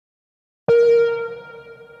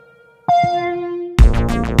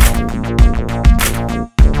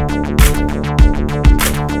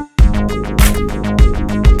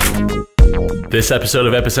This episode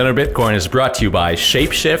of Epicenter Bitcoin is brought to you by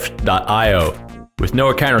Shapeshift.io. With no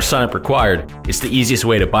account or sign-up required, it's the easiest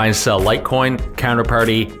way to buy and sell Litecoin,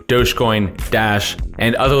 Counterparty, Dogecoin, Dash,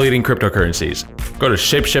 and other leading cryptocurrencies. Go to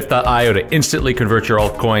Shapeshift.io to instantly convert your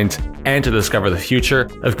altcoins and to discover the future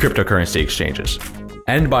of cryptocurrency exchanges.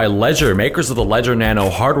 And by Ledger, makers of the Ledger Nano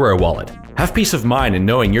hardware wallet. Have peace of mind in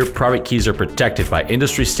knowing your private keys are protected by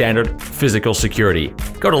industry-standard physical security.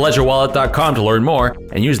 Go to ledgerwallet.com to learn more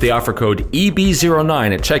and use the offer code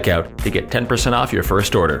EB09 at checkout to get 10% off your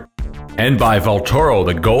first order. And by Vaultoro,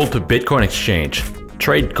 the gold to Bitcoin exchange.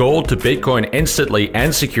 Trade gold to Bitcoin instantly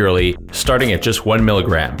and securely, starting at just 1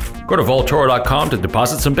 milligram. Go to Vaultoro.com to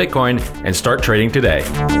deposit some Bitcoin and start trading today.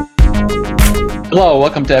 Hello,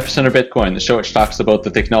 welcome to Epicenter Bitcoin, the show which talks about the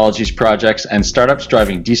technologies, projects, and startups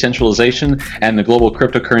driving decentralization and the global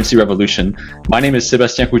cryptocurrency revolution. My name is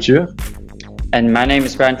Sébastien Couture. And my name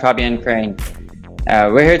is Brian Fabian Crane.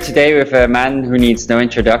 We're here today with a man who needs no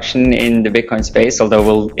introduction in the Bitcoin space, although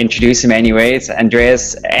we'll introduce him anyways,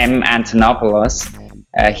 Andreas M. Antonopoulos.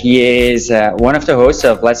 He is one of the hosts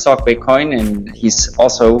of Let's Talk Bitcoin, and he's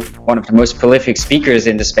also one of the most prolific speakers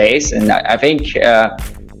in the space. And I think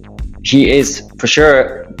he is for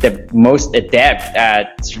sure the most adept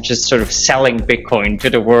at just sort of selling Bitcoin to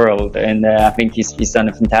the world. And I think he's done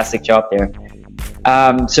a fantastic job there.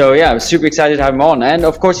 So yeah, I'm super excited to have him on. And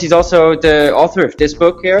of course, he's also the author of this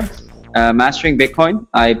book here, Mastering Bitcoin.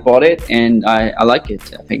 I bought it and I like it.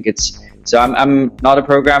 I think so I'm not a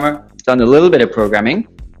programmer, done a little bit of programming,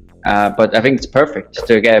 but I think it's perfect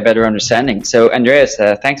to get a better understanding. So Andreas,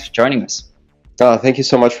 thanks for joining us. Thank you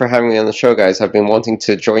so much for having me on the show, guys. I've been wanting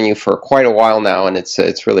to join you for quite a while now, and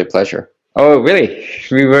it's really a pleasure. Oh, really?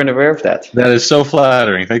 We weren't aware of that. That is so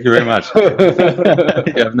flattering. Thank you very much.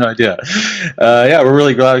 You have no idea. Yeah, we're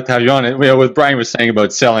really glad to have you on. You know, what Brian was saying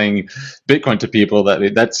about selling Bitcoin to people,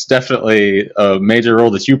 that's definitely a major role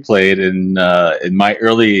that you played in my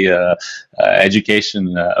early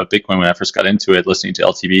education of Bitcoin when I first got into it, listening to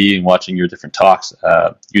LTV and watching your different talks.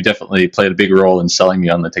 You definitely played a big role in selling me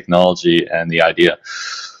on the technology and the idea.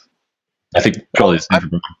 I think probably the same for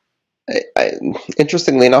Brian.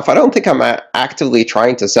 Interestingly enough, I don't think I'm actively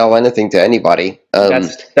trying to sell anything to anybody.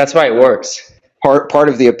 That's why it works. Part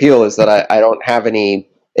of the appeal is that I don't have any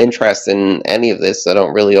interest in any of this. I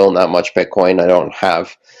don't really own that much Bitcoin. I don't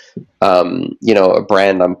have, a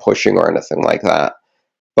brand I'm pushing or anything like that.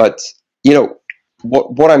 But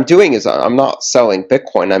what I'm doing is I'm not selling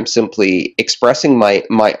Bitcoin. I'm simply expressing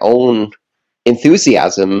my own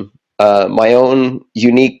enthusiasm. My own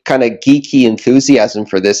unique kind of geeky enthusiasm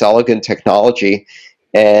for this elegant technology,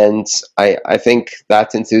 and I think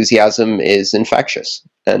that enthusiasm is infectious,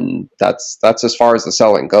 and that's as far as the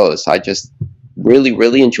selling goes. I just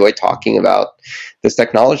really enjoy talking about this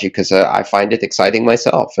technology because I find it exciting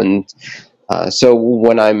myself, and so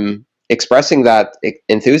when I'm expressing that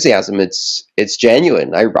enthusiasm, it's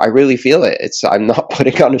genuine. I really feel it. I'm not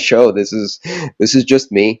putting on a show. This is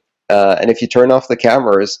just me, and if you turn off the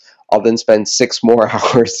cameras, I'll then spend 6 more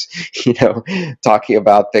hours, talking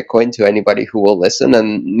about Bitcoin to anybody who will listen.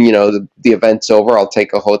 And, the event's over. I'll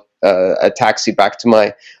take a taxi back to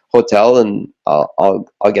my hotel, and I'll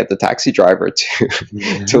get the taxi driver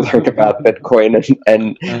to learn about Bitcoin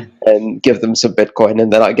and give them some Bitcoin.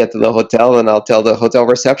 And then I'll get to the hotel and I'll tell the hotel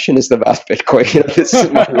receptionist about Bitcoin. This is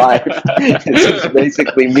my life. This is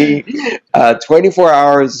basically me, 24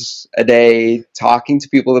 hours a day talking to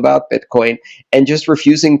people about Bitcoin and just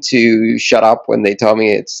refusing to shut up when they tell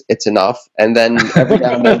me it's enough. And then every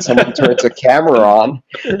now and then someone turns a camera on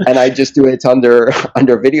and I just do it under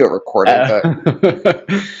video recording.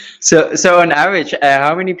 So on average,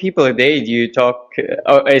 how many people a day do you talk,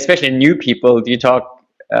 especially new people, do you talk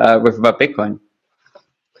with about Bitcoin?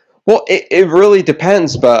 Well, it really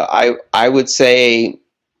depends, but I would say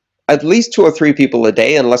at least 2 or 3 people a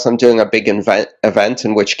day, unless I'm doing a big event,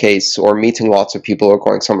 in which case, or meeting lots of people or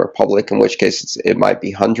going somewhere public, in which case it might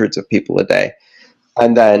be hundreds of people a day.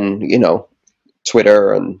 And then,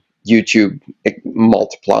 Twitter and YouTube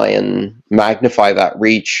multiply and magnify that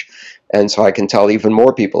reach. And so I can tell even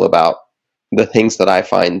more people about the things that I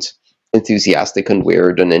find enthusiastic and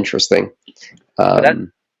weird and interesting.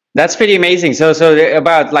 That's pretty amazing. So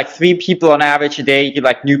about like 3 people on average a day,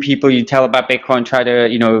 new people you tell about Bitcoin, try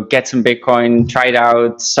to, get some Bitcoin, try it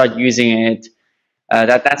out, start using it.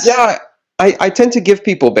 Yeah, I tend to give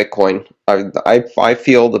people Bitcoin. I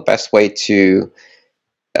feel the best way to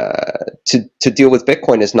deal with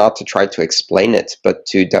Bitcoin is not to try to explain it, but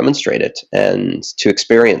to demonstrate it and to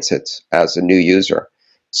experience it as a new user.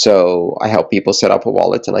 So I help people set up a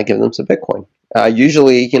wallet and I give them some Bitcoin.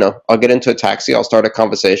 Usually, I'll get into a taxi, I'll start a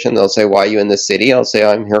conversation. They'll say, "Why are you in this city?" I'll say,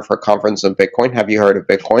 "I'm here for a conference on Bitcoin. Have you heard of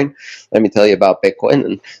Bitcoin? Let me tell you about Bitcoin."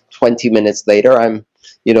 And 20 minutes later,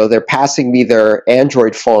 they're passing me their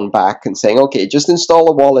Android phone back and saying, "Okay, just install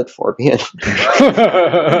a wallet for me." And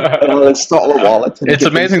I'll install a wallet. It's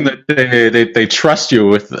amazing that they trust you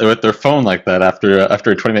with their phone like that after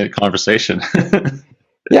a 20-minute conversation.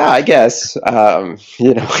 Yeah, I guess. Well,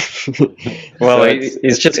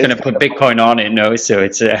 he's just going to put Bitcoin on it, no? So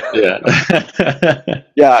it's yeah.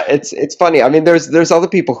 Yeah, it's funny. I mean, there's other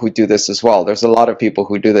people who do this as well. There's a lot of people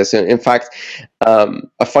who do this. In fact,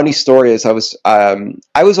 a funny story is I was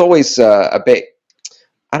always a bit,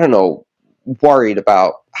 I don't know, worried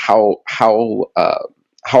about how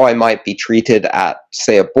I might be treated at,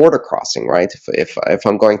 say, a border crossing, right? If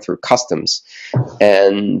I'm going through customs,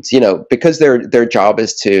 and because their job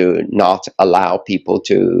is to not allow people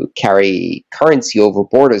to carry currency over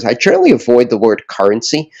borders, I generally avoid the word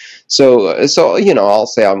currency. So I'll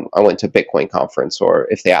say I went to a Bitcoin conference, or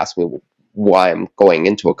if they ask me why I'm going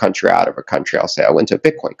into a country or out of a country, I'll say I went to a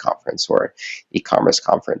Bitcoin conference or e-commerce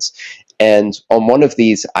conference. And on one of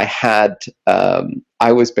these,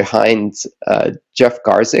 I was behind Jeff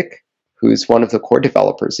Garzik, who's one of the core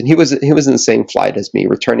developers, and he was in the same flight as me,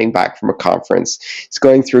 returning back from a conference. He's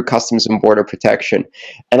going through Customs and Border Protection,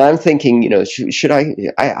 and I'm thinking, should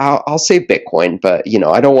I'll say Bitcoin, but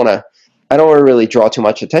I don't want to really draw too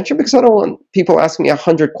much attention, because I don't want people asking me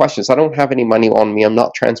 100 questions. I don't have any money on me. I'm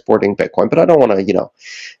not transporting Bitcoin, but I don't want to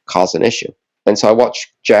cause an issue. And so I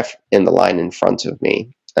watch Jeff in the line in front of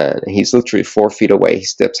me. And he's literally 4 feet away. He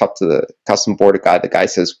steps up to the custom border guy. The guy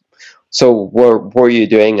says, "So what are you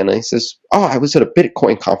doing?" And he says, "Oh, I was at a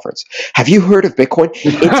Bitcoin conference. Have you heard of Bitcoin?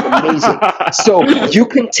 It's amazing. So you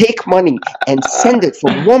can take money and send it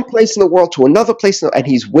from one place in the world to another place." And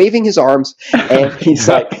he's waving his arms, and he's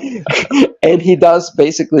like, and he does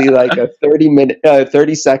basically like a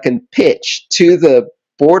 30-second pitch to the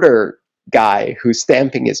border guy who's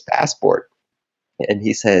stamping his passport. And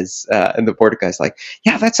he says, and the border guy's like,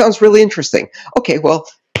 "Yeah, that sounds really interesting. Okay, well,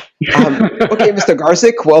 okay, Mr.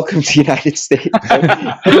 Garzik, welcome to the United States."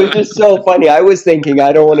 It was just so funny. I was thinking,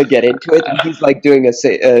 I don't want to get into it, and he's like doing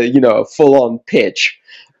a full-on pitch.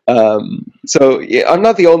 So yeah, I'm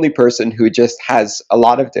not the only person who just has a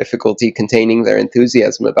lot of difficulty containing their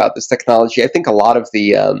enthusiasm about this technology. I think a lot of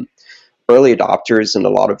the early adopters and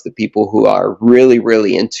a lot of the people who are really,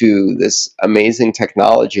 really into this amazing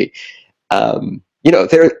technology,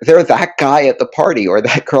 they're that guy at the party or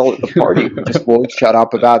that girl at the party who just won't shut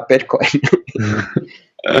up about Bitcoin.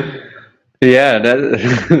 Yeah,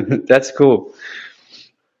 that's cool.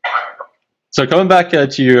 So coming back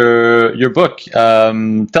to your book,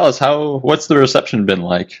 tell us what's the reception been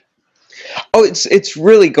like? Oh, it's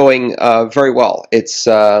really going very well. It's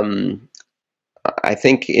I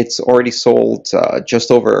think it's already sold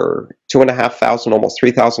just over 2,500, almost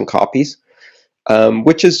 3,000 copies.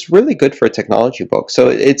 Which is really good for a technology book. So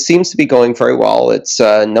it seems to be going very well. It's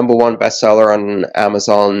 #1 bestseller on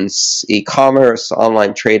Amazon's e-commerce,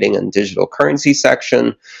 online trading, and digital currency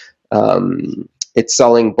section. It's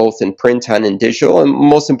selling both in print and in digital. And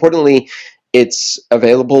most importantly, it's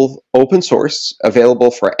available open source,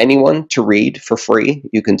 available for anyone to read for free.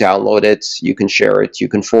 You can download it, you can share it, you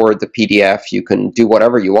can forward the PDF, you can do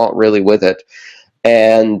whatever you want really with it.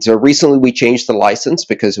 And recently we changed the license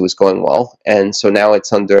because it was going well. And so now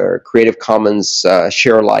it's under Creative Commons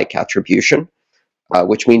share-alike attribution,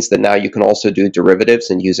 which means that now you can also do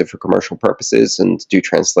derivatives and use it for commercial purposes and do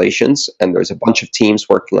translations. And there's a bunch of teams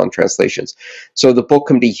working on translations. So the book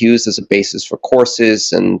can be used as a basis for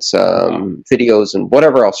courses and videos and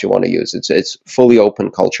whatever else you want to use. It's fully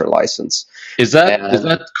open culture license. Is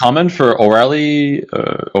that common for O'Reilly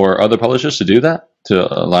or other publishers to do that? To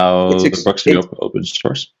allow the books to be open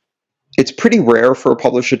source? It's pretty rare for a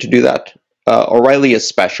publisher to do that. O'Reilly is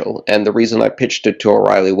special, and the reason I pitched it to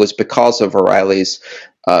O'Reilly was because of O'Reilly's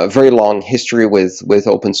very long history with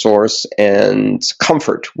open source and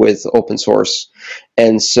comfort with open source.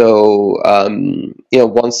 And so,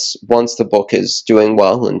 once the book is doing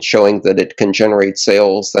well and showing that it can generate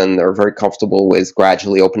sales, then they're very comfortable with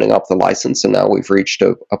gradually opening up the license. And now we've reached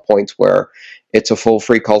a point where it's a full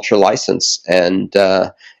free culture license, and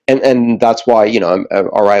that's why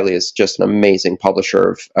O'Reilly is just an amazing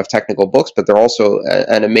publisher of technical books, but they're also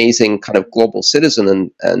an amazing kind of global citizen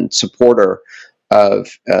and supporter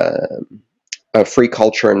of free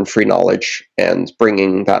culture and free knowledge and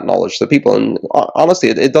bringing that knowledge to people. And honestly,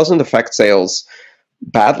 it doesn't affect sales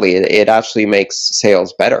badly. It actually makes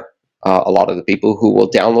sales better. A lot of the people who will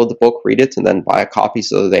download the book, read it, and then buy a copy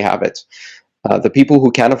so that they have it The people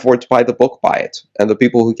who can't afford to buy the book buy it, and the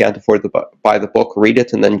people who can't afford to buy the book read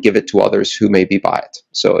it and then give it to others who maybe buy it.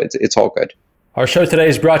 So it's all good. Our show today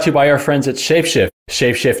is brought to you by our friends at ShapeShift.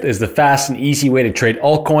 ShapeShift is the fast and easy way to trade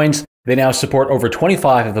altcoins. They now support over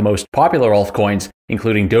 25 of the most popular altcoins,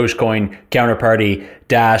 including Dogecoin, Counterparty,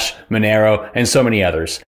 Dash, Monero, and so many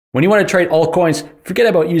others. When you want to trade altcoins, forget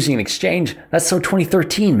about using an exchange. That's so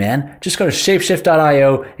 2013, man. Just go to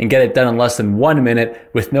shapeshift.io and get it done in less than 1 minute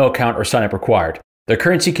with no account or sign up required. Their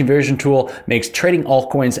currency conversion tool makes trading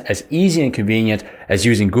altcoins as easy and convenient as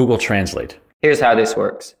using Google Translate. Here's how this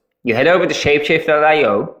works. You head over to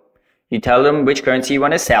shapeshift.io, you tell them which currency you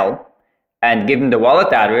want to sell, and give them the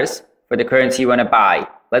wallet address for the currency you want to buy.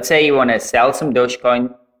 Let's say you want to sell some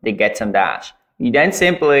Dogecoin, they get some Dash. You then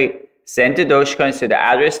simply send the Dogecoins to the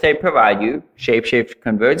address they provide you, ShapeShift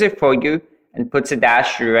converts it for you, and puts the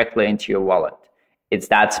Dash directly into your wallet. It's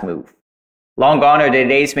that smooth. Long gone are the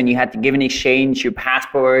days when you had to give an exchange your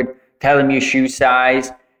passport, tell them your shoe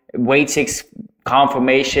size, wait 6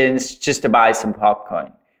 confirmations just to buy some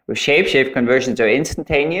popcorn. With ShapeShift, conversions are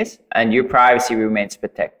instantaneous and your privacy remains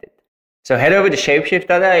protected. So head over to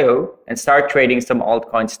shapeshift.io and start trading some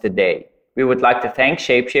altcoins today. We would like to thank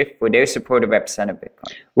ShapeShift for their support of Epicenter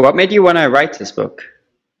Bitcoin. What made you want to write this book?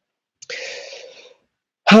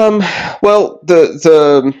 Well,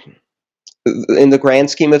 in the grand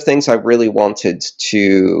scheme of things, I really wanted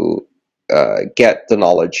to get the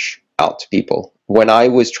knowledge out to people. When I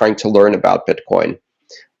was trying to learn about Bitcoin,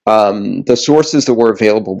 the sources that were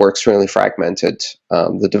available were extremely fragmented.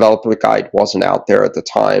 The developer guide wasn't out there at the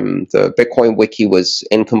time. The Bitcoin wiki was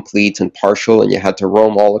incomplete and partial, and you had to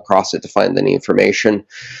roam all across it to find any information.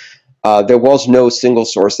 There was no single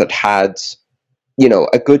source that had,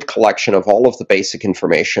 a good collection of all of the basic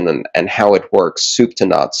information and how it works, soup to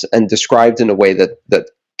nuts, and described in a way that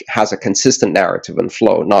has a consistent narrative and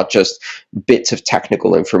flow, not just bits of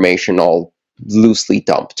technical information all loosely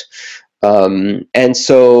dumped. And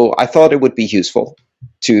so I thought it would be useful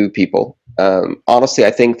to people. Honestly,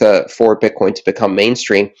 I think that for Bitcoin to become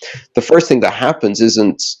mainstream, the first thing that happens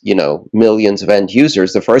isn't, millions of end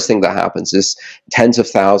users. The first thing that happens is tens of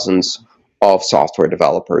thousands of software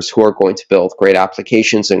developers who are going to build great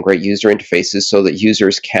applications and great user interfaces so that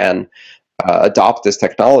users can adopt this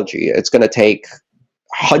technology. It's going to take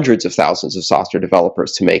hundreds of thousands of software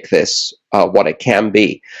developers to make this what it can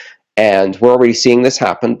be. And we're already seeing this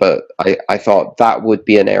happen, but I thought that would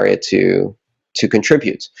be an area to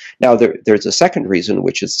contribute. Now, there's a second reason,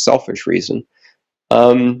 which is a selfish reason,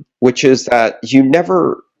 which is that you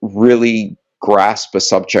never really grasp a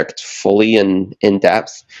subject fully in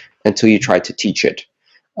depth until you try to teach it.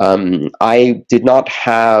 I did not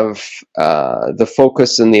have the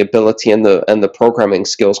focus and the ability and the programming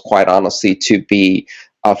skills, quite honestly, to be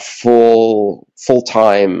a full-time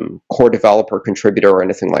core developer contributor or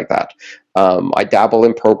anything like that. I dabble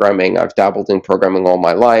in programming. I've dabbled in programming all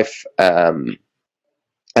my life,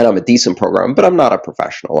 and I'm a decent programmer, but I'm not a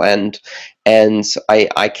professional, and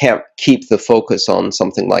I can't keep the focus on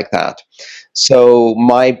something like that. So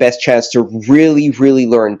my best chance to really, really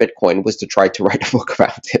learn Bitcoin was to try to write a book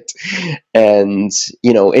about it. And,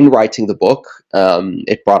 in writing the book,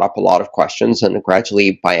 it brought up a lot of questions, and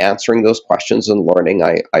gradually by answering those questions and learning,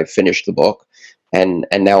 I finished the book. And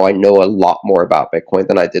now I know a lot more about Bitcoin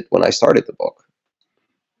than I did when I started the book.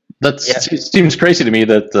 It seems crazy to me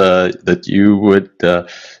that that you would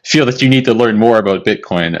feel that you need to learn more about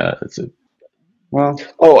Bitcoin.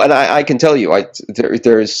 And I can tell you,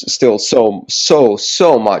 there's still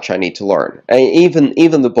so much I need to learn.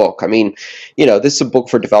 Even the book. I mean, this is a book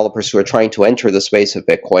for developers who are trying to enter the space of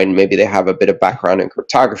Bitcoin. Maybe they have a bit of background in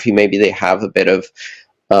cryptography. Maybe they have a bit of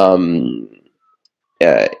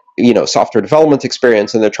software development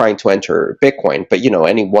experience, and they're trying to enter Bitcoin. But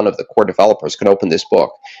any one of the core developers can open this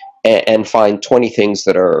book and find 20 things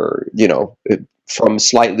that are from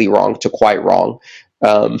slightly wrong to quite wrong.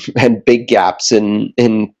 And big gaps in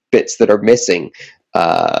bits that are missing.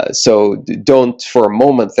 So don't for a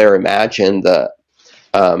moment there imagine that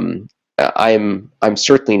I'm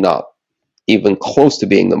certainly not even close to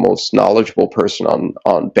being the most knowledgeable person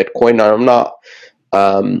on Bitcoin. I'm not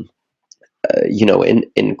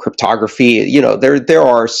in cryptography. There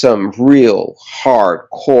are some real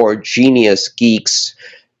hardcore genius geeks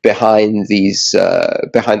behind these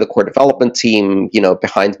behind the core development team,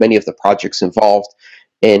 behind many of the projects involved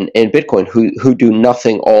in Bitcoin who do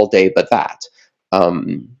nothing all day but that.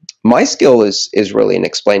 My skill is really in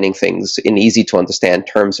explaining things in easy to understand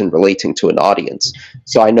terms and relating to an audience.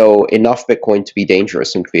 So I know enough Bitcoin to be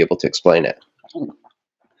dangerous and to be able to explain it.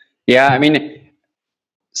 Yeah, I mean,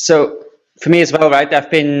 so for me as well, right? I've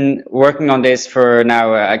been working on this for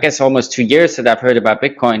now, I guess, almost 2 years that I've heard about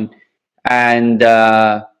Bitcoin. And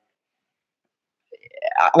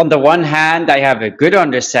on the one hand, I have a good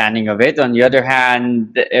understanding of it. On the other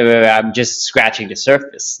hand, I'm just scratching the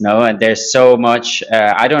surface, no? And there's so much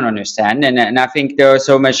I don't understand. And I think there's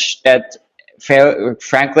so much that,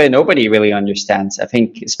 frankly, nobody really understands. I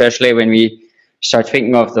think, especially when we start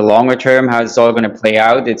thinking of the longer term, how it's all going to play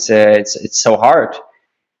out, it's so hard.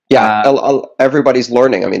 Yeah, everybody's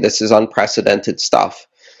learning. I mean, this is unprecedented stuff.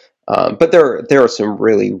 But there are some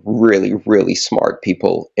really, really, really smart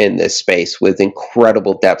people in this space with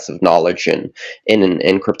incredible depth of knowledge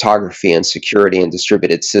in cryptography and security and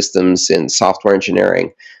distributed systems in software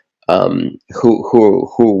engineering,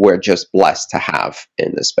 who we're just blessed to have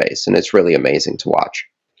in this space, and it's really amazing to watch.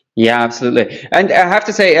 Yeah, absolutely. And I have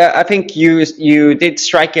to say, I think you did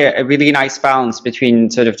strike a really nice balance between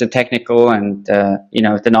sort of the technical and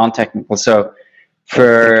the non-technical. So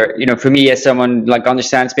for me, as someone like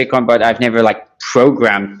understands Bitcoin, but I've never like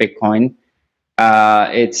programmed Bitcoin,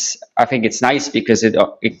 I think it's nice because it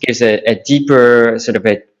gives a deeper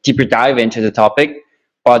dive into the topic,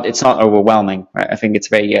 but it's not overwhelming. Right? I think it's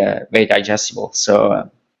very digestible.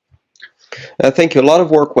 So. Thank you. A lot of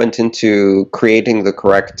work went into creating the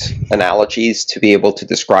correct analogies to be able to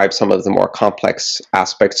describe some of the more complex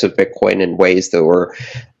aspects of Bitcoin in ways that were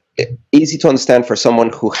easy to understand for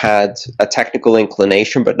someone who had a technical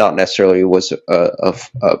inclination, but not necessarily was a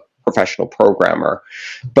professional programmer.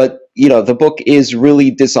 But the book is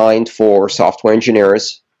really designed for software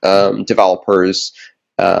engineers, developers,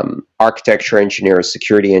 architecture engineers,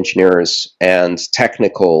 security engineers, and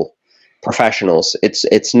technical professionals.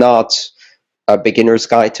 It's not a beginner's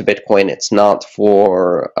guide to Bitcoin. It's not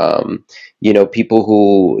for people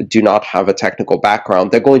who do not have a technical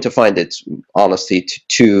background. They're going to find it honestly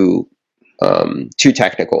too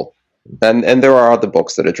technical, and there are other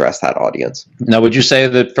books that address that audience. Now, would you say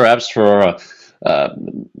that perhaps for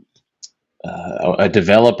a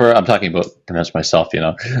developer, I'm talking about perhaps myself,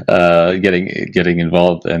 getting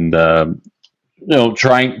involved and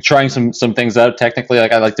trying some things out technically?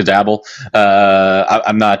 Like I like to dabble.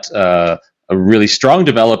 I'm not a really strong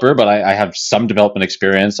developer, but I have some development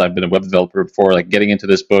experience. I've been a web developer before. Like getting into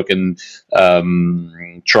this book and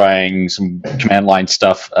trying some command line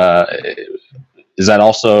stuff. Is that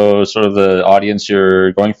also sort of the audience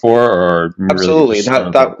you're going for, or absolutely?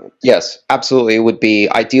 Yes, absolutely. It would be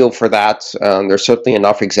ideal for that. There's certainly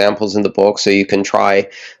enough examples in the book, so you can try,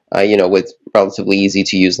 with relatively easy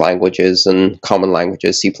to use languages and common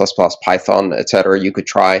languages, C++, Python, etc. You could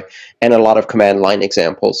try, and a lot of command line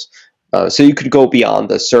examples. So you could go beyond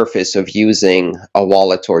the surface of using a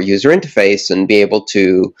wallet or user interface and be able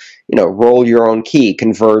to, roll your own key,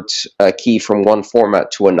 convert a key from one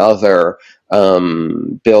format to another,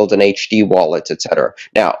 build an HD wallet, etc.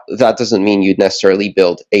 Now, that doesn't mean you'd necessarily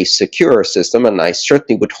build a secure system, and I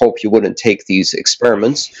certainly would hope you wouldn't take these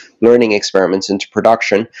learning experiments into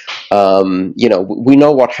production. We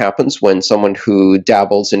know what happens when someone who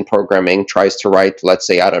dabbles in programming tries to write, let's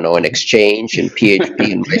say, an exchange in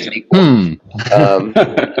PHP and MySQL.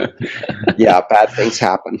 Yeah, bad things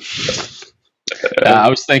happen. I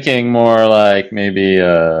was thinking more like maybe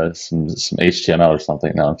some HTML or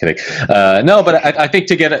something. No, I'm kidding. No, but I think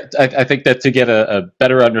to get a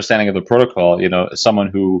better understanding of the protocol, someone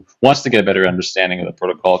who wants to get a better understanding of the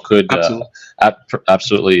protocol could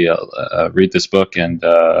absolutely read this book and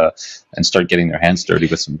start getting their hands dirty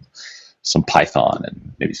with some Python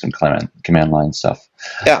and maybe some command line stuff.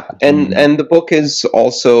 Yeah, and the book is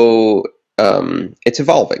also it's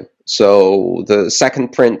evolving. So the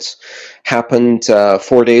second print happened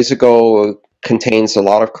 4 days ago, contains a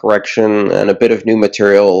lot of correction and a bit of new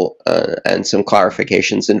material and some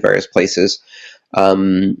clarifications in various places.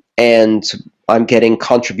 And I'm getting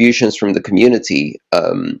contributions from the community,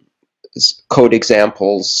 code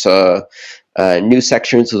examples, new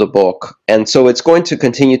sections of the book. And so it's going to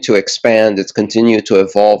continue to expand. It's continue to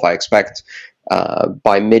evolve. I expect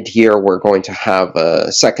by mid-year, we're going to have a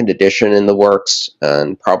second edition in the works,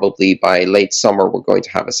 and probably by late summer, we're going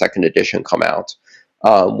to have a second edition come out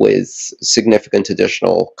with significant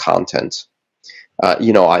additional content. I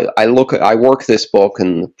work this book,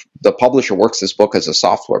 and the publisher works this book as a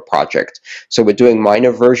software project. So we're doing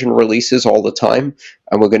minor version releases all the time,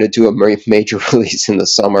 and we're going to do a major release in the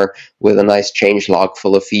summer with a nice changelog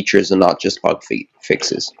full of features and not just bug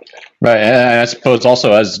fixes. Right, and I suppose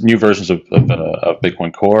also as new versions of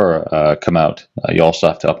Bitcoin Core come out, you also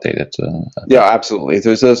have to update it. Yeah, absolutely.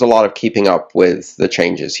 There's a lot of keeping up with the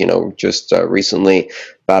changes. Just recently,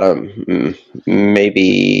 about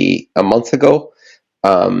maybe a month ago.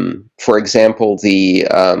 For example, the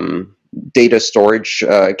data storage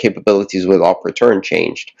capabilities with op return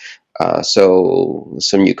changed. So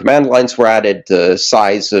some new command lines were added. The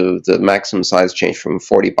size of the maximum size changed from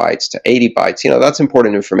 40 bytes to 80 bytes. That's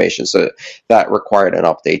important information. So that required an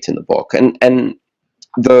update in the book. And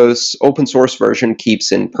the open source version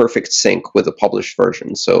keeps in perfect sync with the published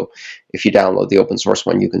version. So if you download the open source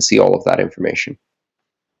one, you can see all of that information.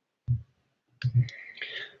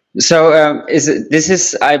 So this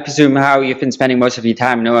is, I presume, how you've been spending most of your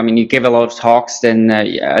time. No, I mean, you give a lot of talks, then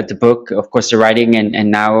at the book, of course, the writing,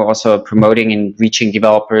 and now also promoting and reaching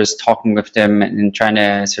developers, talking with them, and trying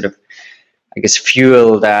to sort of, I guess,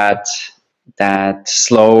 fuel that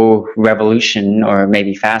slow revolution, or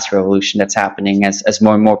maybe fast revolution, that's happening as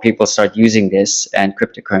more and more people start using this and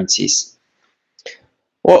cryptocurrencies.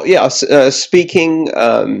 Well, yeah, speaking,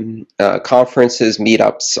 conferences,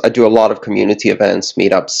 meetups. I do a lot of community events,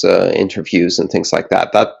 meetups, interviews, and things like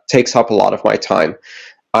that. That takes up a lot of my time.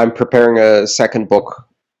 I'm preparing a second book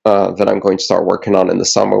that I'm going to start working on in the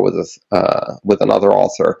summer with another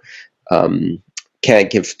author.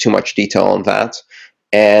 Can't give too much detail on that.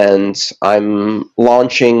 And I'm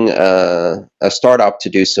launching a startup to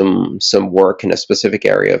do some work in a specific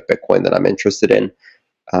area of Bitcoin that I'm interested in.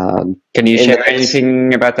 Can you share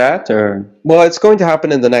anything about that? Or? Well, it's going to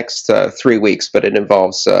happen in the next 3 weeks, but it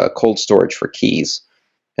involves cold storage for keys.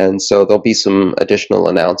 And so there'll be some additional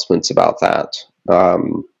announcements about that.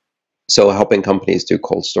 So helping companies do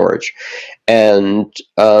cold storage. And,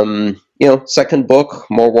 second book,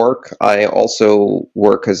 more work. I also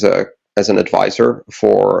work as an advisor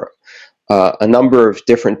for a number of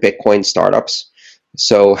different Bitcoin startups.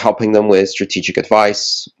 So helping them with strategic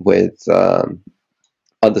advice, with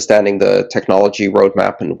understanding the technology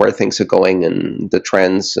roadmap and where things are going and the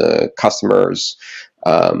trends, customers,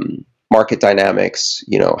 market dynamics,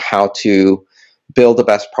 how to build the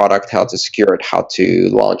best product, how to secure it, how to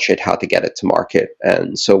launch it, how to get it to market.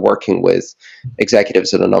 And so working with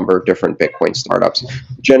executives at a number of different Bitcoin startups.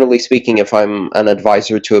 Generally speaking, if I'm an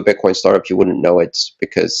advisor to a Bitcoin startup, you wouldn't know it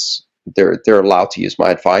because they're allowed to use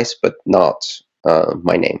my advice, but not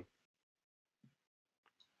my name.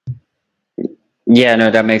 Yeah,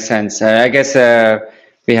 no, that makes sense. I guess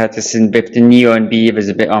we had this with the Neo and B. It was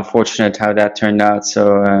a bit unfortunate how that turned out.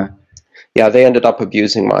 So yeah, they ended up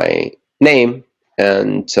abusing my name,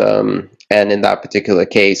 and in that particular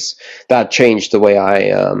case, that changed the way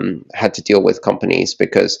I had to deal with companies,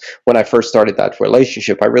 because when I first started that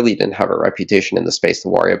relationship, I really didn't have a reputation in the space to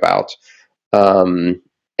worry about.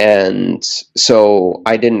 And so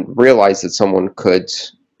I didn't realize that someone could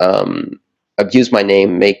abuse my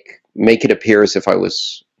name, make it appear as if I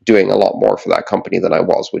was doing a lot more for that company than I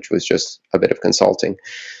was, which was just a bit of consulting.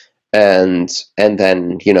 And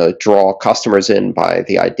then, draw customers in by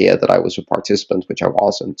the idea that I was a participant, which I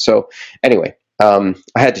wasn't. So anyway, I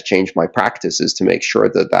had to change my practices to make sure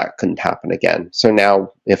that couldn't happen again. So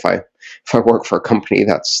now if I work for a company,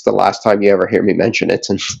 that's the last time you ever hear me mention it,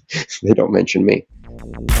 and they don't mention me.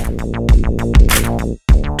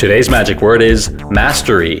 Today's magic word is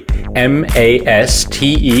mastery, Mastery.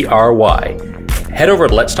 Head over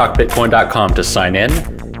to letstalkbitcoin.com to sign in,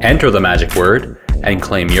 enter the magic word, and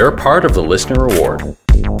claim your part of the listener reward.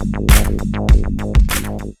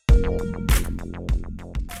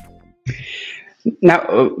 Now,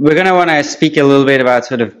 we're going to want to speak a little bit about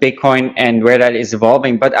sort of Bitcoin and where that is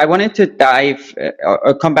evolving, but I wanted to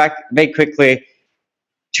come back very quickly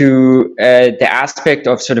to the aspect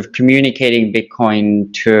of sort of communicating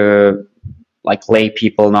Bitcoin to like lay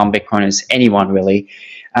people, non-Bitcoiners, anyone really.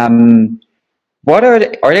 Are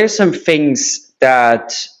there some things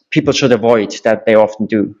that people should avoid that they often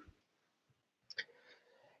do?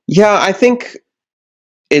 Yeah, I think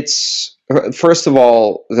it's, first of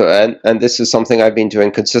all, and this is something I've been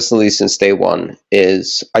doing consistently since day one,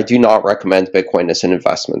 is I do not recommend Bitcoin as an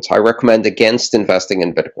investment. I recommend against investing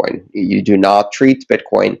in Bitcoin. You do not treat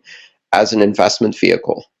Bitcoin as an investment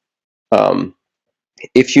vehicle.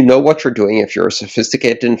 If you know what you're doing, if you're a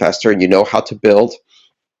sophisticated investor and you know how to build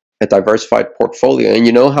a diversified portfolio, and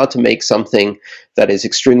you know how to make something that is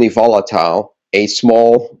extremely volatile a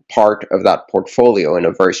small part of that portfolio in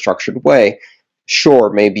a very structured way, sure,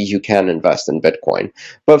 maybe you can invest in Bitcoin.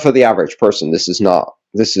 But for the average person, this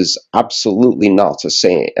is absolutely not a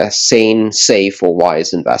sane, safe, or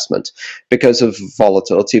wise investment because of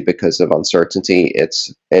volatility, because of uncertainty.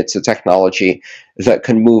 It's a technology that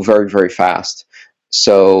can move very, very fast.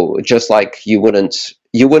 So just like you wouldn't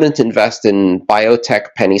invest in biotech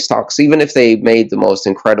penny stocks, even if they made the most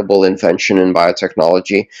incredible invention in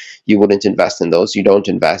biotechnology, you wouldn't invest in those. You don't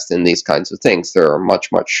invest in these kinds of things. There are much,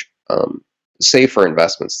 much safer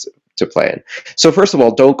investments play in. So first of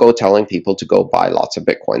all, don't go telling people to go buy lots of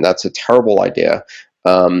Bitcoin. That's a terrible idea.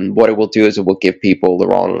 What it will do is it will give people the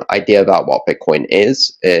wrong idea about what Bitcoin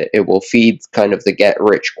is. It will feed kind of the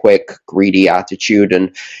get-rich-quick, greedy attitude,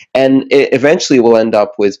 and it eventually will end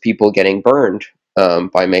up with people getting burned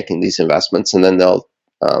by making these investments, and then they'll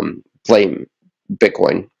blame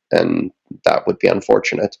Bitcoin, and that would be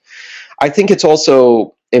unfortunate. I think it's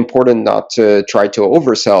also important not to try to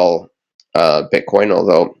oversell Bitcoin,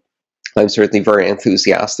 although I'm certainly very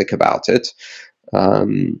enthusiastic about it.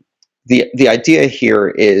 The idea here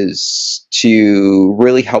is to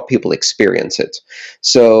really help people experience it.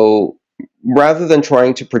 So rather than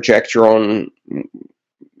trying to project your own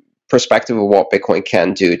perspective of what Bitcoin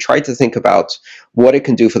can do, try to think about what it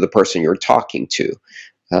can do for the person you're talking to.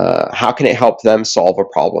 How can it help them solve a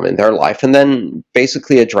problem in their life? And then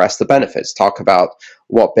basically address the benefits. Talk about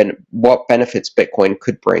what benefits Bitcoin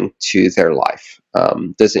could bring to their life.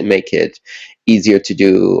 Does it make it easier to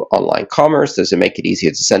do online commerce? Does it make it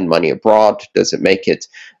easier to send money abroad? Does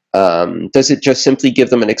it just simply give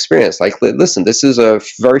them an experience? Like, listen, this is a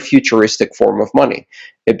very futuristic form of money.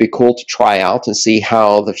 It'd be cool to try out and see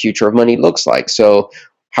how the future of money looks like. So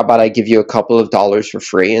how about I give you a couple of dollars for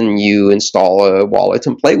free and you install a wallet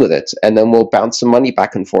and play with it, and then we'll bounce some money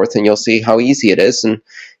back and forth and you'll see how easy it is, and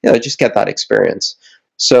just get that experience.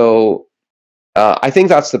 So I think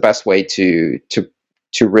that's the best way to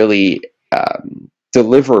really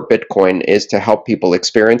deliver Bitcoin, is to help people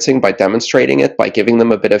experiencing by demonstrating it, by giving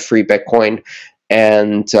them a bit of free Bitcoin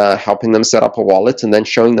and helping them set up a wallet and then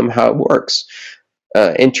showing them how it works.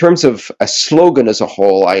 In terms of a slogan as a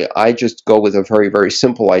whole, I just go with a very, very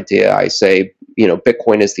simple idea. I say,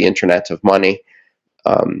 Bitcoin is the internet of money.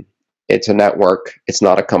 It's a network. It's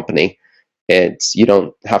not a company. You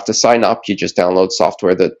don't have to sign up. You just download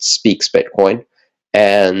software that speaks Bitcoin,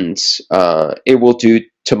 and it will do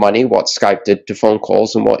to money what Skype did to phone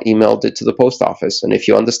calls and what email did to the post office. And if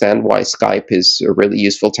you understand why Skype is a really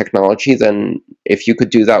useful technology, then if you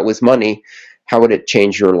could do that with money, how would it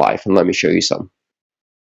change your life? And let me show you some.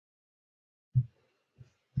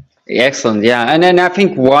 Excellent, yeah. And then I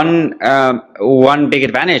think one big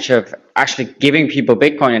advantage of actually giving people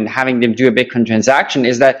Bitcoin and having them do a Bitcoin transaction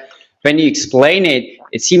is that when you explain it,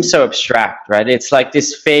 it seems so abstract, right? It's like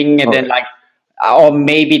this thing, and then like, or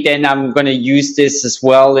maybe then I'm going to use this as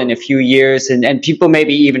well in a few years, and people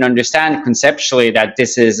maybe even understand conceptually that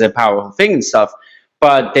this is a powerful thing and stuff,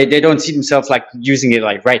 but they don't see themselves like using it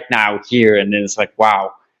like right now here, and then it's like,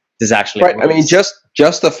 wow, this actually right. works. I mean,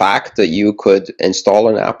 just the fact that you could install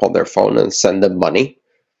an app on their phone and send them money,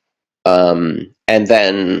 and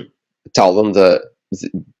then tell them that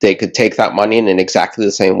they could take that money and in exactly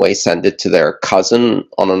the same way send it to their cousin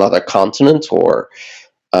on another continent, or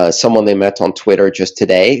someone they met on Twitter just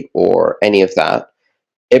today, or any of that,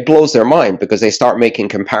 it blows their mind, because they start making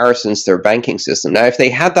comparisons to their banking system. Now, if they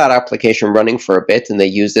had that application running for a bit and they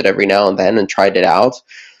used it every now and then and tried it out,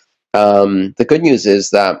 the good news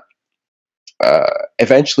is that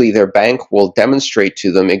eventually their bank will demonstrate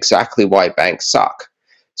to them exactly why banks suck.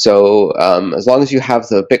 So as long as you have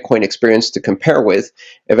the Bitcoin experience to compare with,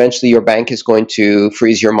 eventually your bank is going to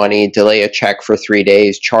freeze your money, delay a check for 3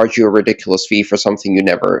 days, charge you a ridiculous fee for something you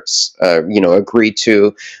never agreed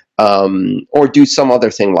to, or do some other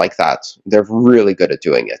thing like that. They're really good at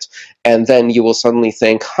doing it. And then you will suddenly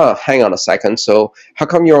think, hang on a second, so how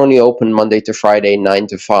come you're only open Monday to Friday, 9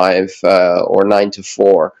 to 5, or 9 to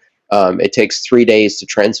 4? It takes 3 days to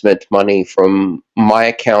transmit money from my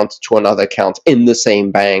account to another account in the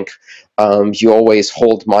same bank. You always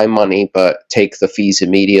hold my money but take the fees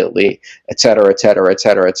immediately, etc., etc.,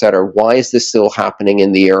 etc., etc. Why is this still happening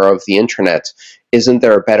in the era of the internet? Isn't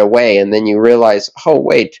there a better way? And then you realize, oh,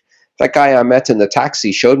 wait, that guy I met in the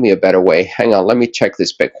taxi showed me a better way. Hang on, let me check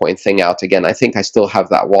this Bitcoin thing out again. I think I still have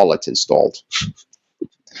that wallet installed.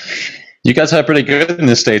 You guys are pretty good in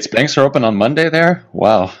the States. Banks are open on Monday there?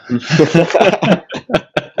 Wow.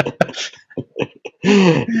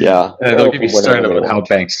 Yeah. Don't get me started about how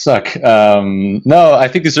banks suck. No, I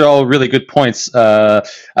think these are all really good points.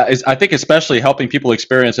 I think especially helping people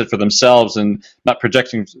experience it for themselves and not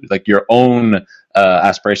projecting like your own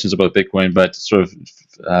aspirations about Bitcoin, but sort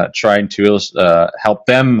of trying to help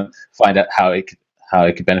them find out how it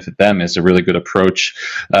could benefit them is a really good approach.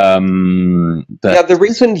 The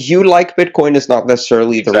reason you like Bitcoin is not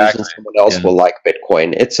necessarily the reason someone else will like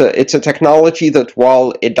Bitcoin. It's a technology that,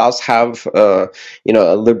 while it does have a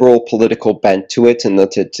liberal political bent to it, and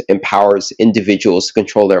that it empowers individuals to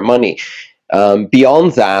control their money,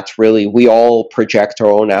 beyond that, really, we all project our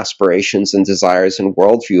own aspirations and desires and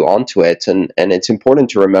worldview onto it, and it's important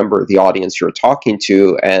to remember the audience you're talking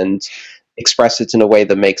to, and express it in a way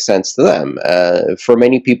that makes sense to them. For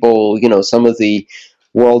many people, some of the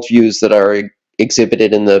worldviews that are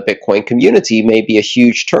exhibited in the Bitcoin community may be a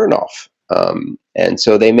huge turnoff. And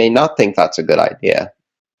so they may not think that's a good idea.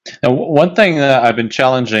 Now, one thing that I've been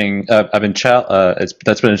challenging,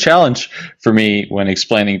 that's been a challenge for me when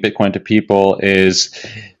explaining Bitcoin to people is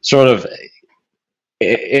sort of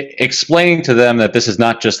explaining to them that this is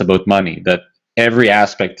not just about money, that every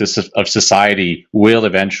aspect of society will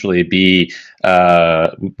eventually be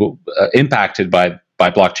impacted by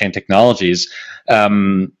blockchain technologies.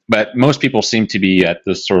 But most people seem to be at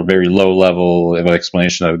this sort of very low level of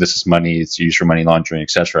explanation of this is money, it's used for money laundering,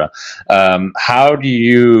 etc. How do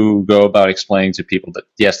you go about explaining to people that,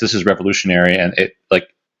 yes, this is revolutionary, and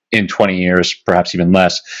in 20 years, perhaps even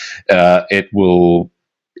less,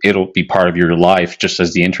 it'll be part of your life, just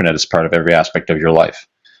as the internet is part of every aspect of your life?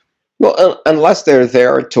 Well, unless they're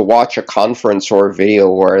there to watch a conference or a video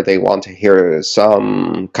where they want to hear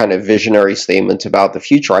some kind of visionary statement about the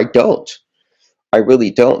future, I don't. I really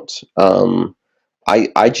don't. I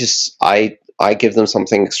give them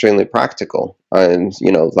something extremely practical. And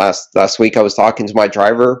last week I was talking to my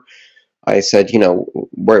driver. I said,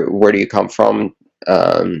 where do you come from?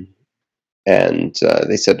 And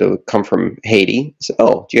they said to come from Haiti. I said,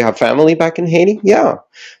 oh, do you have family back in Haiti? Yeah.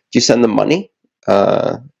 Do you send them money?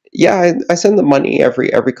 Yeah, I send them money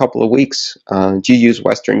every couple of weeks. Do you use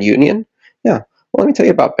Western Union? Yeah. Well, let me tell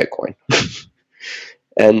you about Bitcoin.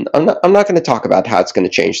 And I'm not going to talk about how it's going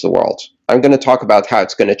to change the world. I'm going to talk about how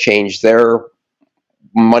it's going to change their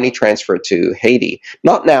money transfer to Haiti.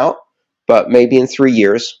 Not now, but maybe in 3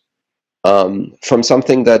 years, from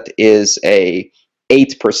something that is a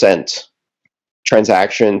 8%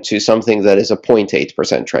 transaction to something that is a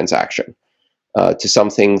 0.8% transaction, to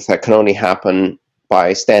something that can only happen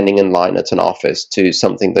by standing in line at an office, to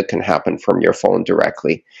something that can happen from your phone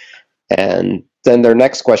directly. And then their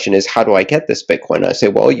next question is, how do I get this Bitcoin? I say,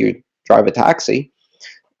 well, you drive a taxi.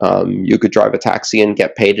 You could drive a taxi and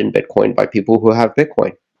get paid in Bitcoin by people who have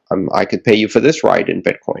Bitcoin. I could pay you for this ride in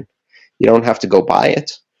Bitcoin. You don't have to go buy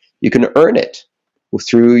it. You can earn it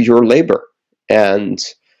through your labor. And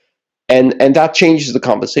that changes the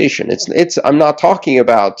conversation. I'm not talking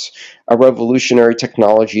about a revolutionary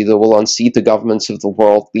technology that will unseat the governments of the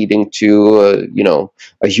world, leading to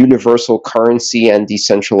a universal currency and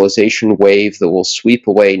decentralization wave that will sweep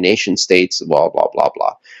away nation states, blah blah blah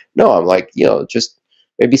blah. No, I'm like, just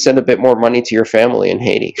maybe send a bit more money to your family in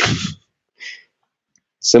Haiti.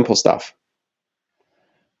 Simple stuff.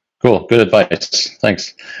 Cool, good advice.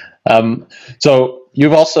 Thanks. So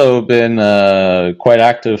you've also been quite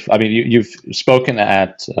active. I mean, you've spoken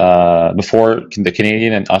at before the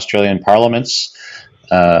Canadian and Australian parliaments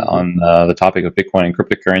on the topic of Bitcoin and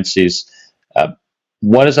cryptocurrencies.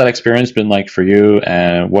 What has that experience been like for you,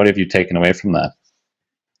 and what have you taken away from that?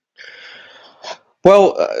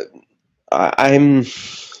 Well,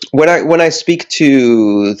 when I speak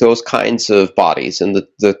to those kinds of bodies, and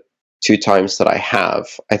the 2 times that I have,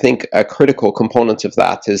 I think a critical component of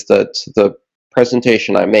that is that the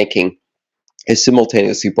presentation I'm making is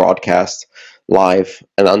simultaneously broadcast live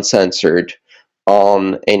and uncensored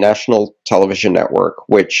on a national television network,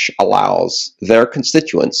 which allows their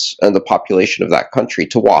constituents and the population of that country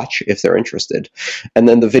to watch if they're interested. And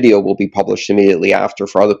then the video will be published immediately after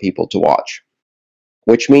for other people to watch,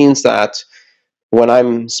 which means that when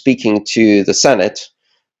I'm speaking to the Senate,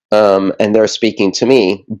 and they're speaking to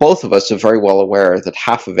me, both of us are very well aware that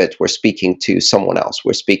half of it we're speaking to someone else.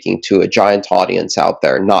 We're speaking to a giant audience out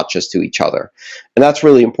there, not just to each other. And that's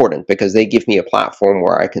really important because they give me a platform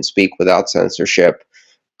where I can speak without censorship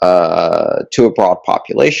to a broad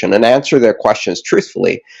population and answer their questions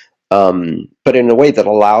truthfully, but in a way that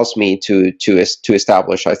allows me to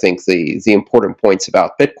establish, I think, the important points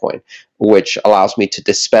about Bitcoin, which allows me to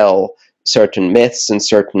dispel certain myths and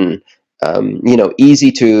certain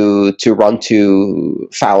easy to run to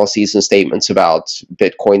fallacies and statements about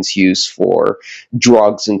Bitcoin's use for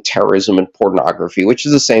drugs and terrorism and pornography, which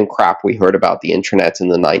is the same crap we heard about the internet in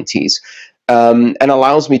the 90s. And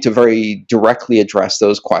allows me to very directly address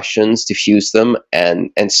those questions, diffuse them,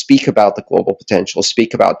 and speak about the global potential,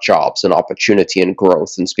 speak about jobs and opportunity and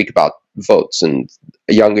growth, and speak about votes and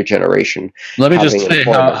a younger generation. Let me just say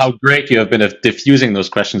how great you have been at diffusing those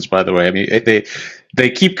questions, by the way. I mean, they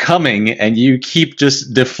keep coming, and you keep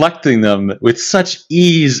just deflecting them with such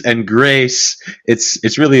ease and grace.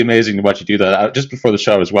 It's really amazing to watch you do that. Just before the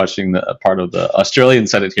show, I was watching a part of the Australian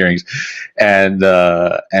Senate hearings, and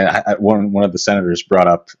one of the senators brought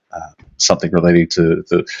up something relating to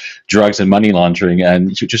the drugs and money laundering,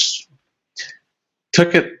 and you just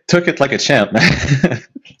took it like a champ.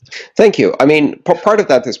 Thank you. I mean, part of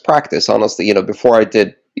that is practice, honestly. You know, before I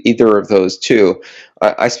did either of those two,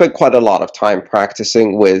 I spent quite a lot of time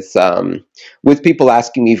practicing with people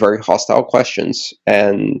asking me very hostile questions,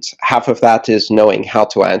 and half of that is knowing how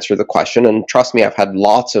to answer the question. And trust me, I've had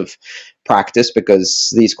lots of practice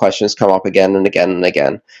because these questions come up again and again and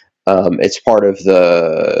again. It's part of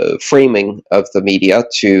the framing of the media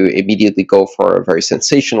to immediately go for a very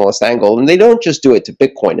sensationalist angle. And they don't just do it to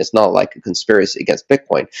Bitcoin. It's not like a conspiracy against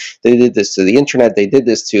Bitcoin. They did this to the internet. They did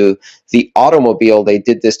this to the automobile. They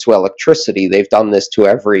did this to electricity. They've done this to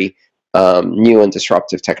every new and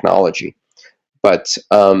disruptive technology. But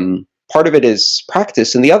part of it is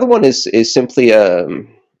practice. And the other one is simply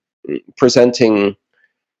presenting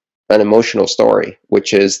an emotional story,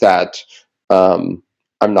 which is that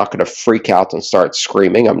I'm not going to freak out and start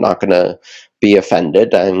screaming. I'm not going to be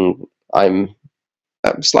offended. And I'm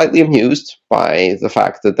slightly amused by the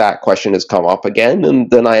fact that that question has come up again.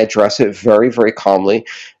 And then I address it very, very calmly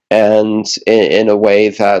and in a way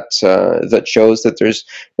that that shows that there's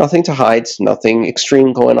nothing to hide, nothing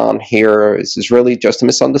extreme going on here. This is really just a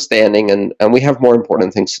misunderstanding, and we have more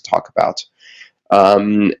important things to talk about.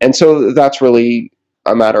 And so that's really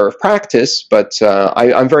a matter of practice, but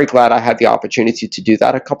I'm very glad I had the opportunity to do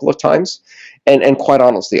that a couple of times. And quite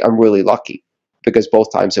honestly, I'm really lucky because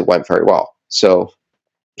both times it went very well. So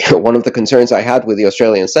one of the concerns I had with the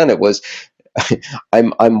Australian Senate was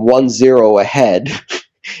I'm 1-0 ahead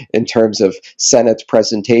in terms of Senate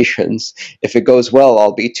presentations. If it goes well,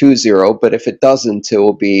 I'll be 2-0, but if it doesn't, it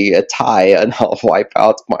will be a tie and I'll wipe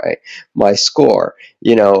out my score.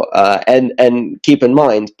 You know, and keep in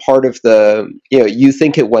mind, part of the, you know, you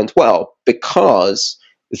think it went well because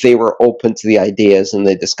they were open to the ideas and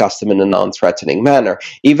they discussed them in a non-threatening manner.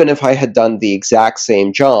 Even if I had done the exact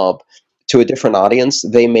same job to a different audience,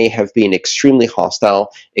 they may have been extremely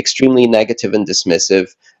hostile, extremely negative and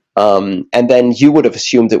dismissive. And then you would have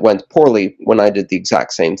assumed it went poorly when I did the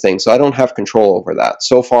exact same thing. So I don't have control over that.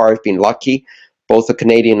 So far, I've been lucky. Both the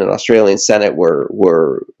Canadian and Australian Senate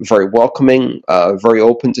were very welcoming, very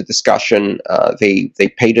open to discussion. They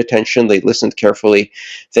paid attention. They listened carefully.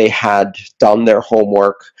 They had done their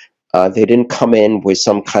homework. They didn't come in with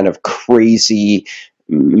some kind of crazy,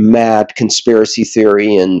 mad conspiracy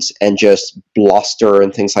theory and just bluster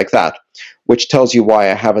and things like that, which tells you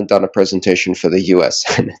why I haven't done a presentation for the U.S.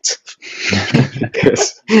 Senate.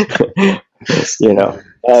 Because, you know,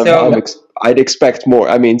 I'd expect more.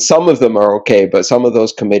 I mean, some of them are okay, but some of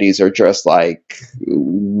those committees are just like,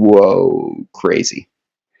 whoa, crazy.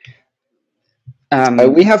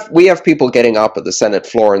 We have people getting up at the Senate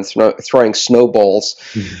floor and throwing snowballs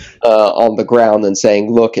on the ground and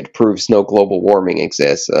saying, "Look, it proves no global warming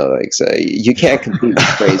exists." You can't compete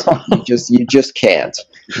with crazy. You just can't.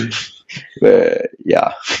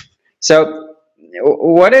 Yeah. So,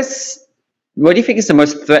 what do you think is the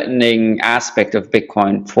most threatening aspect of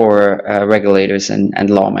Bitcoin for regulators and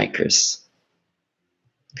lawmakers?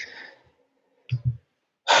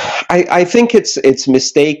 I think it's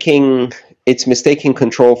mistaking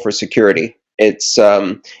control for security. It's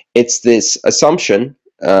this assumption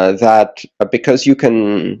that because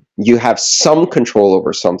you have some control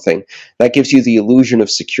over something, that gives you the illusion of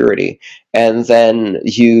security, and then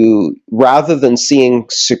you, rather than seeing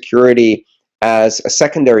security as a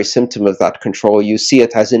secondary symptom of that control, you see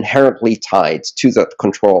it as inherently tied to that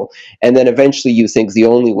control, and then eventually you think the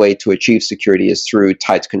only way to achieve security is through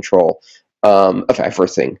tight control of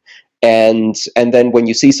everything. And then when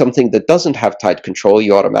you see something that doesn't have tight control,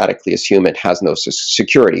 you automatically assume it has no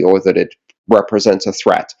security or that it represents a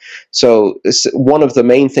threat. So one of the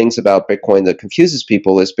main things about Bitcoin that confuses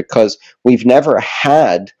people is because we've never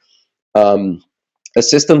had a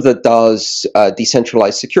system that does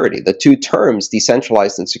decentralized security. The two terms,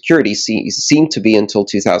 decentralized and security, seem to be, until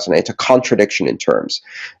 2008, a contradiction in terms.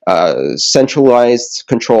 Centralized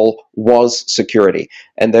control was security,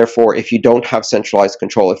 and therefore, if you don't have centralized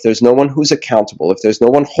control, if there's no one who's accountable, if there's no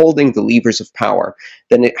one holding the levers of power,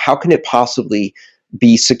 then how can it possibly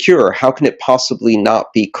be secure? How can it possibly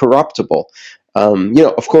not be corruptible?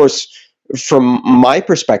 Of course, from my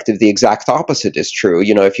perspective, the exact opposite is true.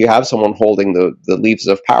 You know, if you have someone holding the levers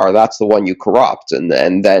of power, that's the one you corrupt, and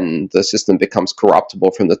then the system becomes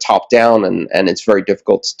corruptible from the top down, and it's very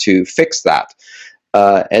difficult to fix that.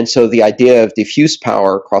 And so the idea of diffuse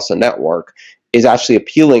power across a network is actually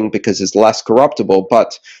appealing because it's less corruptible,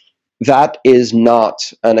 but that is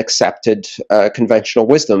not an accepted conventional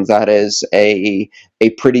wisdom. That is a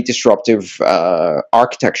pretty disruptive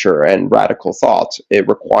architecture and radical thought. It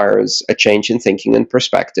requires a change in thinking and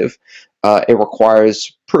perspective. It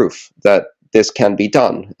requires proof that this can be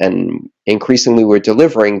done. And increasingly, we're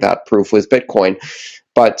delivering that proof with Bitcoin.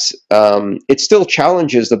 but it still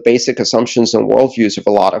challenges the basic assumptions and worldviews of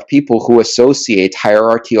a lot of people who associate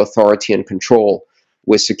hierarchy, authority, and control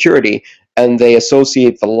with security, and they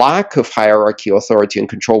associate the lack of hierarchy, authority, and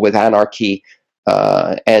control with anarchy,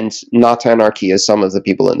 and not anarchy as some of the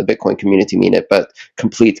people in the Bitcoin community mean it, but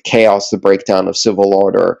complete chaos, the breakdown of civil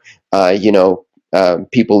order,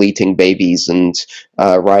 people eating babies and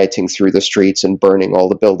rioting through the streets and burning all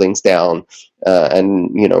the buildings down,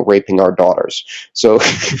 and raping our daughters. So,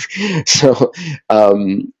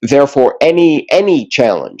 therefore, any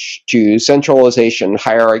challenge to centralization,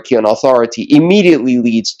 hierarchy, and authority immediately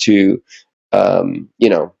leads to,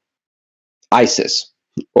 ISIS,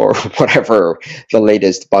 or whatever the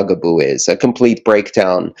latest bugaboo is, a complete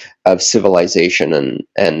breakdown of civilization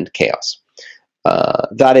and chaos.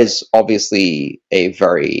 That is obviously a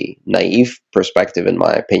very naive perspective, in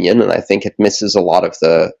my opinion, and I think it misses a lot of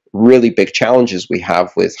the really big challenges we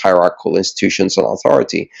have with hierarchical institutions and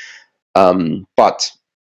authority. But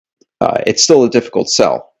it's still a difficult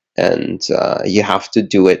sell, and you have to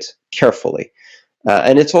do it carefully.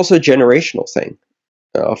 And it's also a generational thing.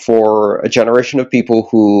 For a generation of people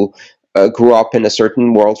who grew up in a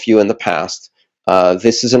certain worldview in the past,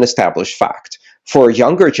 this is an established fact. For a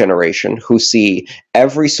younger generation who see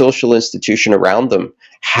every social institution around them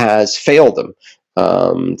has failed them,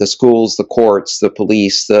 the schools, the courts, the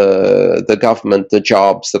police, the government, the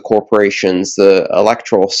jobs, the corporations, the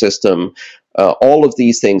electoral system, all of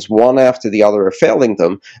these things, one after the other, are failing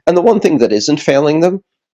them. And the one thing that isn't failing them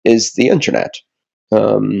is the internet.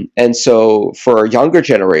 And so for a younger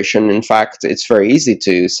generation, in fact, it's very easy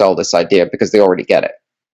to sell this idea because they already get it.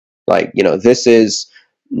 Like, this is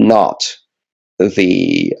not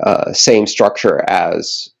the same structure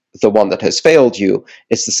as the one that has failed you.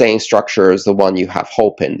 It's the same structure as the one you have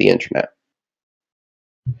hope in, the internet.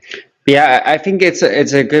 Yeah, I think it's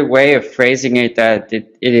a good way of phrasing it, that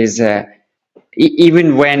it is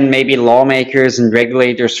even when maybe lawmakers and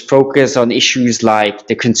regulators focus on issues like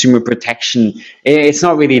the consumer protection, it's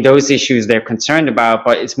not really those issues they're concerned about,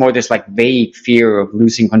 but it's more this like vague fear of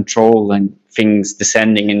losing control and things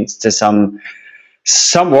descending into some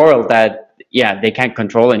world that they can't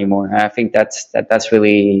control anymore. And I think that's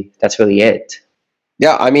really it.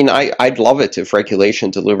 Yeah, I mean, I'd love it if regulation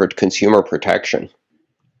delivered consumer protection.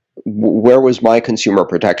 Where was my consumer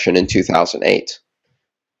protection in 2008?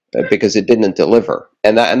 Because it didn't deliver,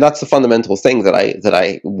 and that's the fundamental thing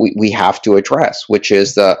that we have to address, which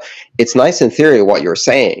is it's nice in theory what you're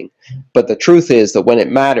saying, but the truth is that when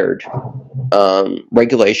it mattered,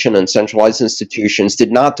 regulation and centralized institutions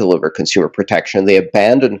did not deliver consumer protection. They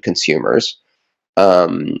abandoned consumers,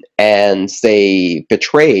 and they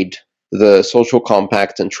betrayed the social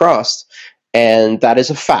compact and trust, and that is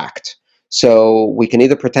a fact. So we can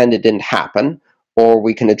either pretend it didn't happen, or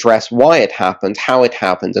we can address why it happened, how it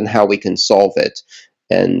happened, and how we can solve it.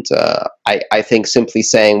 And I think simply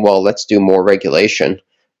saying, well, let's do more regulation,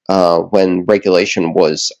 when regulation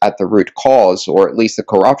was at the root cause, or at least the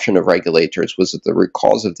corruption of regulators was at the root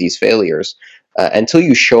cause of these failures, until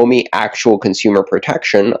you show me actual consumer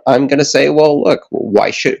protection, I'm going to say, well, look,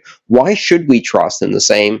 why should we trust in the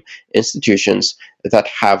same institutions that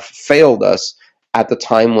have failed us at the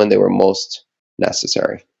time when they were most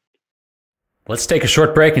necessary? Let's take a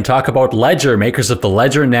short break and talk about Ledger, makers of the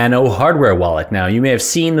Ledger Nano hardware wallet. Now, you may have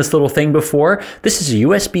seen this little thing before. This is a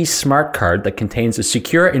USB smart card that contains a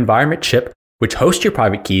secure environment chip which hosts your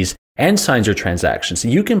private keys and signs your transactions. So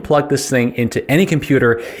you can plug this thing into any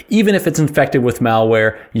computer, even if it's infected with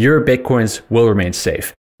malware, your Bitcoins will remain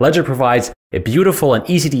safe. Ledger provides a beautiful and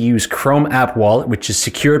easy to use Chrome app wallet, which is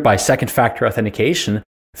secured by second factor authentication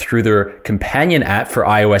through their companion app for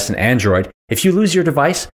iOS and Android. If you lose your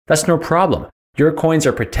device, that's no problem. Your coins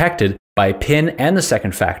are protected by a PIN and the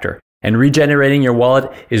second factor, and regenerating your wallet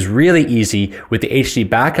is really easy with the HD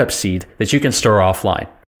backup seed that you can store offline.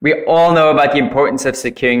 We all know about the importance of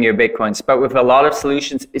securing your Bitcoins, but with a lot of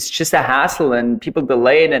solutions, it's just a hassle and people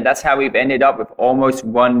delay it, and that's how we've ended up with almost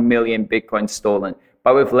 1 million Bitcoins stolen.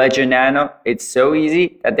 But with Ledger Nano, it's so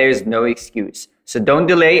easy that there's no excuse. So don't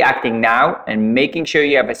delay acting now and making sure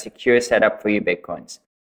you have a secure setup for your Bitcoins.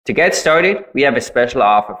 To get started, we have a special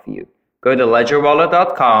offer for you. Go to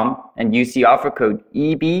ledgerwallet.com and use the offer code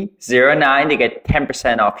EB09 to get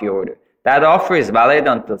 10% off your order. That offer is valid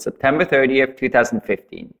until September 30th,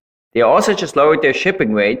 2015. They also just lowered their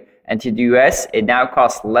shipping rate, and to the US, it now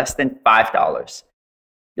costs less than $5.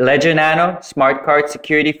 Ledger Nano, smart card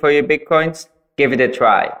security for your Bitcoins? Give it a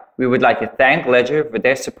try. We would like to thank Ledger for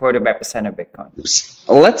their support of Epicenter Bitcoin.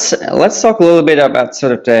 Let's talk a little bit about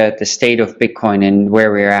sort of the state of Bitcoin and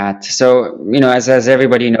where we're at. So, as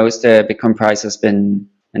everybody knows, the Bitcoin price has been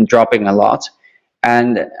dropping a lot.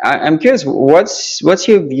 And I'm curious, what's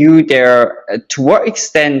your view there? To what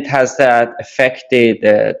extent has that affected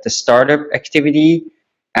the startup activity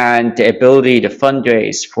and the ability to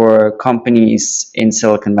fundraise for companies in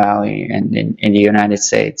Silicon Valley and in the United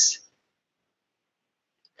States?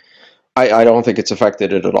 I don't think it's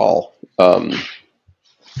affected it at all.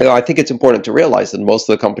 I think it's important to realize that most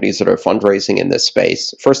of the companies that are fundraising in this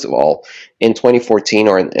space, first of all, in 2014,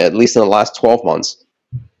 or at least in the last 12 months,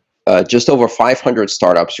 just over 500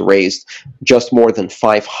 startups raised just more than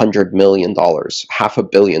 $500 million,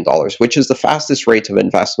 $500 million, which is the fastest rate of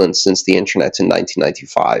investment since the internet in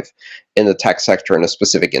 1995 in the tech sector in a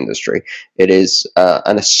specific industry. It is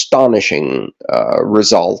an astonishing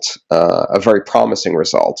result, a very promising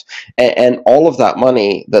result. And all of that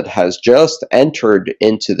money that has just entered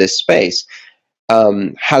into this space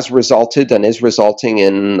has resulted and is resulting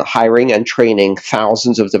in hiring and training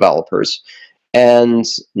thousands of developers. And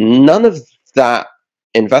none of that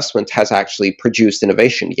investment has actually produced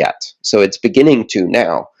innovation yet. So it's beginning to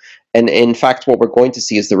now. And in fact, what we're going to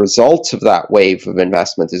see is the results of that wave of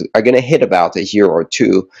investment are going to hit about a year or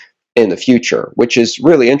two in the future, which is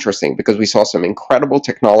really interesting because we saw some incredible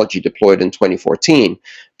technology deployed in 2014,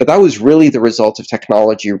 but that was really the result of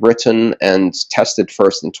technology written and tested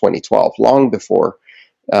first in 2012, long before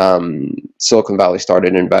Silicon Valley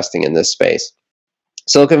started investing in this space.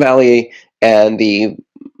 Silicon Valley and the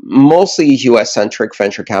mostly US-centric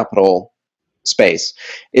venture capital space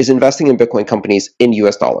is investing in Bitcoin companies in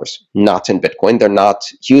US dollars, not in Bitcoin. They're not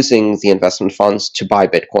using the investment funds to buy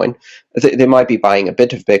Bitcoin. They might be buying a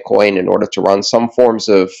bit of Bitcoin in order to run some forms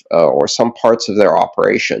of or some parts of their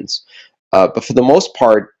operations. But for the most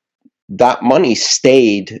part, that money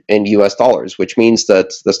stayed in US dollars, which means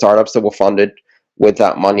that the startups that were funded with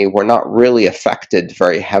that money were not really affected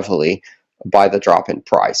very heavily by the drop in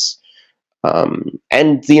price.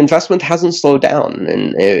 And the investment hasn't slowed down,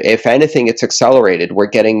 and if anything, it's accelerated. We're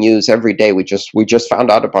getting news every day. We just found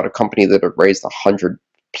out about a company that had raised $100+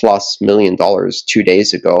 million 2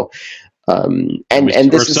 days ago.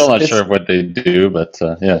 We're still not sure what they do, but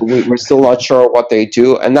yeah, we're still not sure what they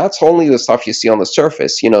do, and that's only the stuff you see on the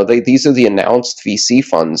surface. You know, these are the announced VC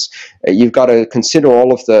funds. You've got to consider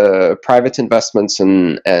all of the private investments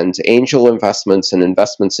and angel investments and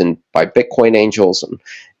investments by Bitcoin angels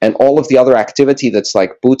and all of the other activity that's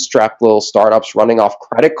like bootstrapped little startups running off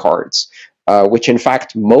credit cards. Which in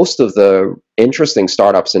fact most of the interesting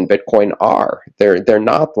startups in Bitcoin are. They're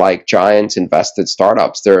not like giant invested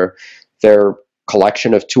startups. They're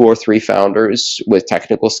collection of 2 or 3 founders with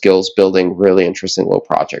technical skills building really interesting little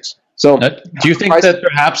projects. So, do you think that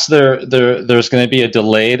perhaps there's going to be a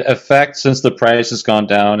delayed effect since the price has gone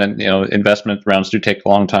down, and investment rounds do take a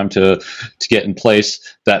long time to get in place?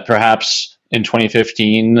 That perhaps in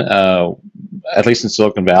 2015, at least in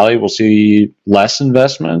Silicon Valley, we'll see less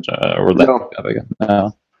investment, or no,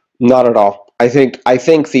 not at all. I think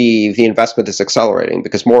the investment is accelerating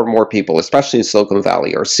because more and more people, especially in Silicon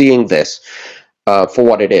Valley, are seeing this for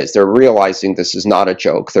what it is. They're realizing this is not a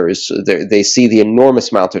joke. They see the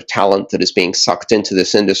enormous amount of talent that is being sucked into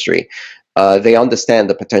this industry. They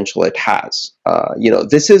understand the potential it has.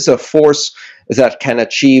 This is a force that can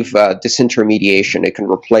achieve disintermediation. It can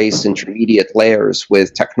replace intermediate layers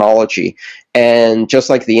with technology. And just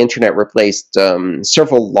like the internet replaced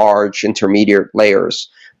several large intermediate layers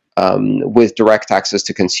with direct access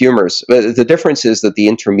to consumers, the difference is that the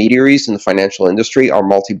intermediaries in the financial industry are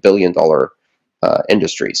multi-billion-dollar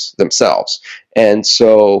industries themselves. And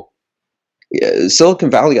so Silicon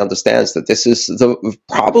Valley understands that this is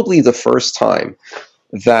probably the first time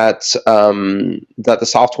that that the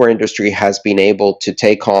software industry has been able to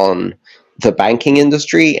take on the banking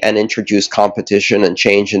industry and introduce competition and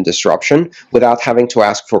change and disruption without having to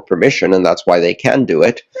ask for permission, and that's why they can do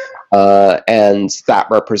it. And that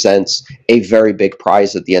represents a very big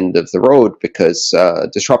prize at the end of the road, because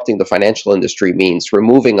disrupting the financial industry means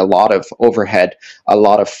removing a lot of overhead, a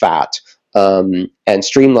lot of fat, and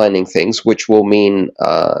streamlining things, which will mean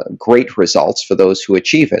great results for those who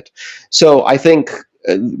achieve it. So I think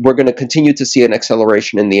we're going to continue to see an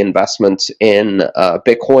acceleration in the investment in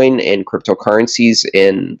Bitcoin, in cryptocurrencies,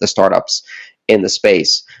 in the startups in the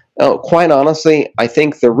space. Quite honestly, I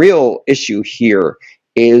think the real issue here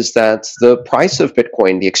is that the price of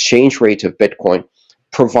Bitcoin, the exchange rate of Bitcoin,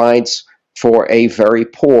 provides for a very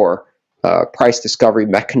poor price discovery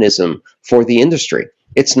mechanism for the industry.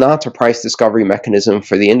 It's not a price discovery mechanism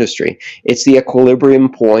for the industry. It's the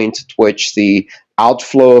equilibrium point at which the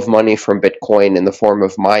outflow of money from Bitcoin in the form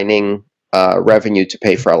of mining revenue to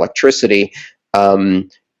pay for electricity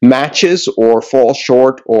matches or falls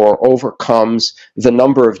short or overcomes the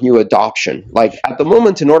number of new adoption. Like at the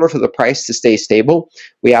moment, in order for the price to stay stable,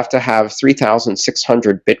 we have to have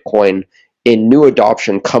 3,600 Bitcoin in new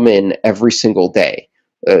adoption come in every single day.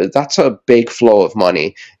 That's a big flow of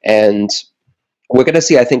money. And we're going to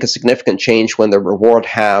see, I think, a significant change when the reward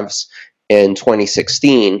halves in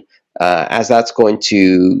 2016, as that's going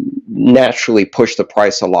to naturally push the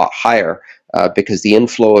price a lot higher, because the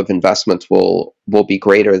inflow of investment will be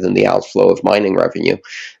greater than the outflow of mining revenue.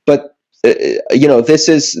 But this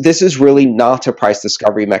is really not a price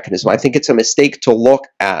discovery mechanism. I think it's a mistake to look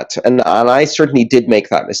at, and I certainly did make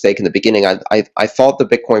that mistake in the beginning. I thought the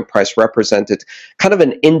Bitcoin price represented kind of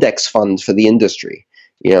an index fund for the industry,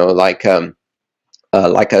 like an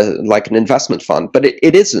investment fund, but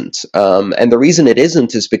it isn't. And the reason it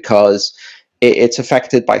isn't is because it's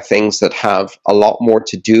affected by things that have a lot more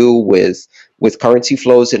to do with currency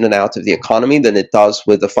flows in and out of the economy than it does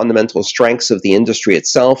with the fundamental strengths of the industry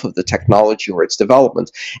itself, of the technology or its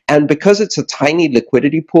development. And because it's a tiny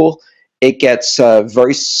liquidity pool, it gets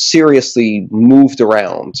very seriously moved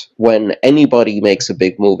around when anybody makes a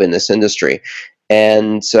big move in this industry.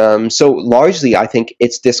 And so largely, I think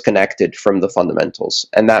it's disconnected from the fundamentals.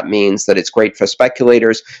 And that means that it's great for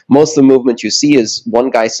speculators. Most of the movement you see is one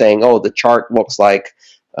guy saying, oh, the chart looks like,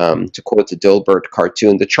 to quote the Dilbert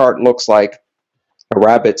cartoon, the chart looks like a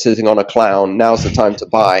rabbit sitting on a clown. Now's the time to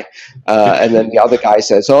buy. And then the other guy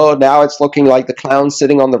says, oh, now it's looking like the clown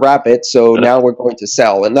sitting on the rabbit, so now we're going to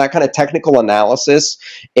sell. And that kind of technical analysis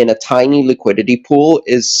in a tiny liquidity pool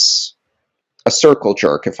is a circle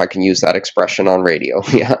jerk, if I can use that expression on radio.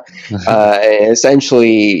 Yeah.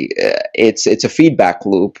 Essentially, it's a feedback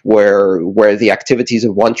loop where the activities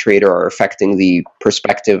of one trader are affecting the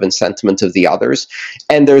perspective and sentiment of the others.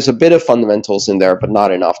 And there's a bit of fundamentals in there, but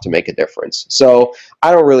not enough to make a difference. So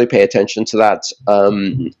I don't really pay attention to that.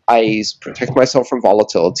 I protect myself from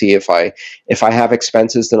volatility. If I have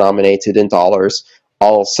expenses denominated in dollars,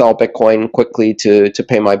 I'll sell Bitcoin quickly to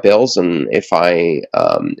pay my bills, and if I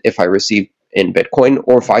receive in Bitcoin,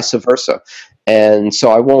 or vice versa. And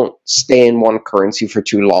so I won't stay in one currency for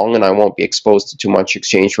too long, and I won't be exposed to too much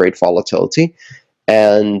exchange rate volatility.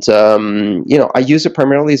 And I use it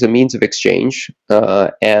primarily as a means of exchange,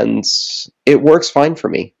 and it works fine for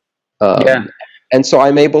me. And so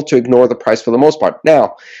I'm able to ignore the price for the most part.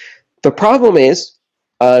 Now, the problem is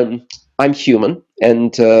I'm human,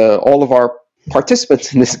 and all of our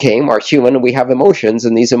participants in this game are human, and we have emotions,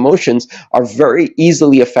 and these emotions are very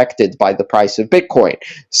easily affected by the price of Bitcoin.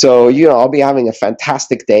 So, I'll be having a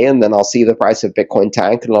fantastic day, and then I'll see the price of Bitcoin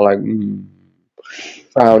tank, and I'm like,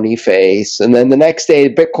 frowny face. And then the next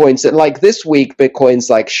day, Bitcoin's, like this week, Bitcoin's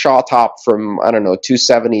like shot up from,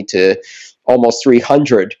 270 to almost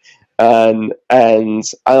 300. And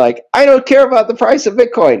I don't care about the price of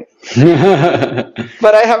Bitcoin,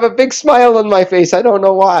 but I have a big smile on my face. I don't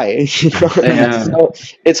know why. So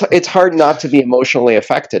it's hard not to be emotionally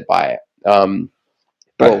affected by it.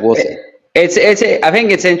 But we'll see. I think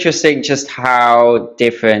it's interesting just how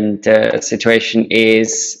different the situation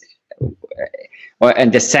is,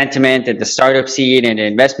 and the sentiment and the startup scene and the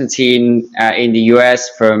investment scene in the US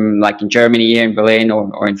from like in Germany, here in Berlin,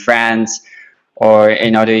 or in France, or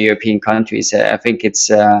in other European countries. I think it's,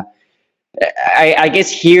 I guess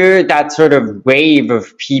here, that sort of wave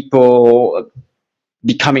of people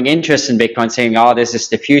becoming interested in Bitcoin, saying, oh, this is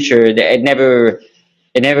the future, it never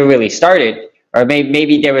really started. Or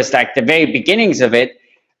maybe there was like the very beginnings of it.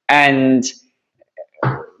 And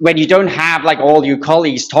when you don't have like all your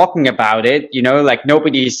colleagues talking about it, like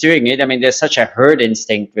nobody is doing it. I mean, there's such a herd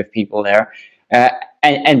instinct with people there.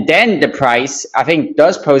 And then the price, I think,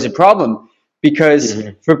 does pose a problem. Because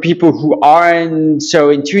for people who aren't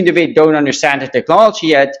so in tune with it, don't understand the technology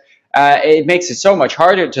yet, it makes it so much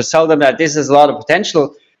harder to sell them that this has a lot of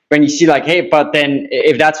potential. When you see like, hey, but then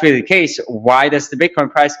if that's really the case, why does the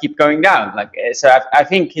Bitcoin price keep going down? Like, so I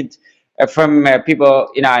think it, from people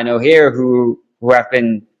I know here who have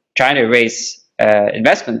been trying to raise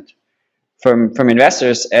investment from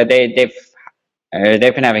investors, they've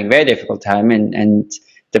been having a very difficult time, and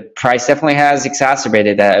the price definitely has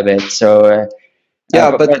exacerbated that a bit. So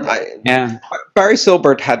Barry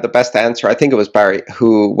Silbert had the best answer. I think it was Barry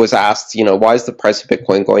who was asked, why is the price of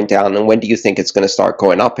Bitcoin going down, and when do you think it's going to start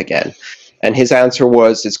going up again? And his answer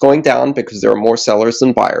was, it's going down because there are more sellers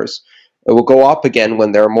than buyers. It will go up again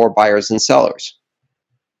when there are more buyers than sellers.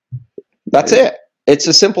 That's it. It's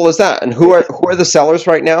as simple as that. And who are the sellers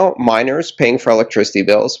right now? Miners paying for electricity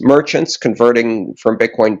bills, merchants converting from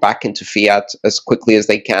Bitcoin back into fiat as quickly as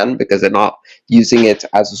they can because they're not using it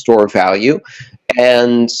as a store of value.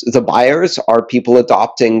 And the buyers are people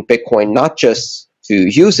adopting Bitcoin not just to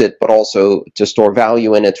use it, but also to store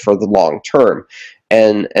value in it for the long term.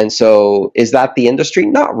 And so is that the industry?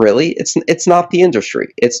 Not really. It's not the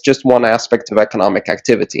industry. It's just one aspect of economic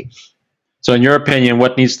activity. So in your opinion,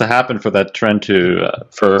 what needs to happen for that trend to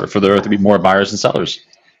for there to be more buyers and sellers?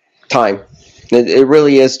 Time. It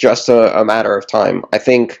really is just a matter of time. I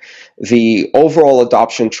think the overall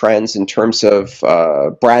adoption trends in terms of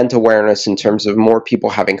brand awareness, in terms of more people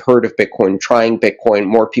having heard of Bitcoin, trying Bitcoin,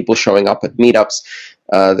 more people showing up at meetups,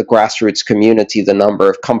 the grassroots community, the number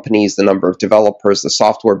of companies, the number of developers, the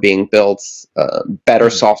software being built, better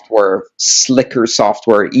software, slicker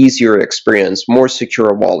software, easier experience, more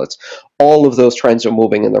secure wallets. All of those trends are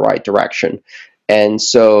moving in the right direction. And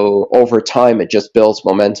so over time, it just builds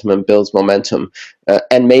momentum and builds momentum.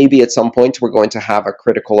 And maybe at some point, we're going to have a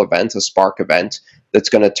critical event, a spark event, that's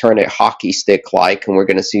going to turn it hockey stick-like, and we're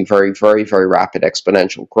going to see very, very, very rapid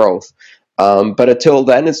exponential growth. But until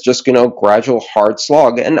then, it's just, gradual hard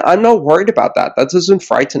slog. And I'm not worried about that. That doesn't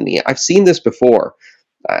frighten me. I've seen this before.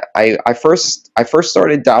 I first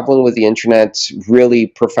started dabbling with the internet really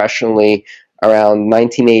professionally around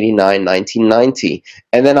 1989, 1990.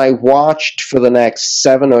 And then I watched for the next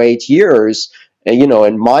 7 or 8 years, and,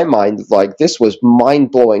 in my mind, like, this was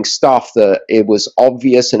mind-blowing stuff, that it was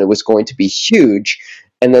obvious and it was going to be huge.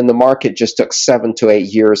 And then the market just took 7 to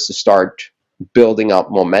 8 years to start building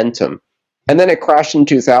up momentum. And then it crashed in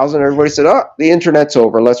 2000. Everybody said, oh, the internet's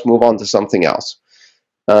over. Let's move on to something else.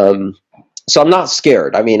 So I'm not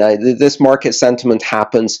scared. I mean, this market sentiment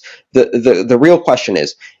happens. The real question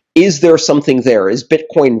is there something there? Is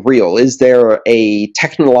Bitcoin real? Is there a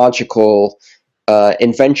technological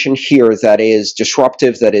invention here that is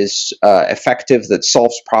disruptive, that is effective, that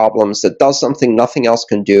solves problems, that does something nothing else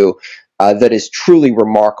can do, that is truly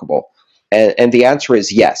remarkable? And the answer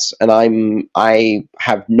is yes. And I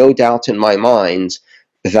have no doubt in my mind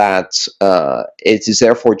that it is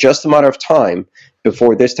therefore just a matter of time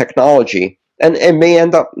before this technology, and it may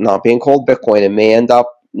end up not being called Bitcoin, it may end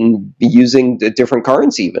up using a different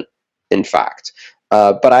currency even, in fact.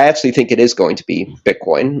 But I actually think it is going to be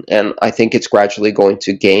Bitcoin, and I think it's gradually going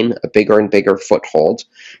to gain a bigger and bigger foothold,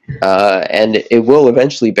 and it will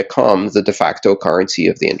eventually become the de facto currency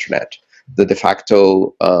of the internet, the de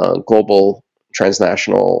facto global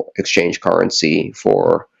transnational exchange currency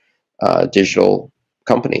for digital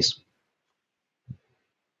companies.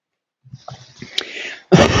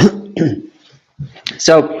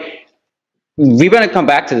 So we want to come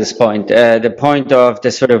back to this point, the point of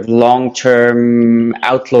the sort of long-term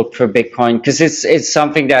outlook for Bitcoin, because it's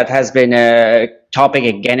something that has been a topic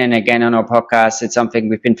again and again on our podcast. It's something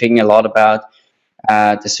we've been thinking a lot about,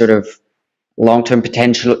 the sort of long-term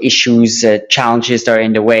potential issues, challenges that are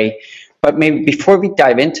in the way. But maybe before we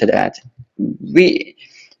dive into that,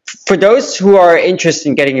 for those who are interested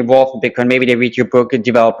in getting involved in Bitcoin, maybe they read your book,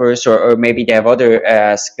 developers, or maybe they have other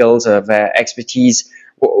skills of expertise.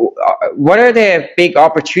 What are the big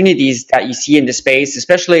opportunities that you see in the space,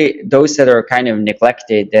 especially those that are kind of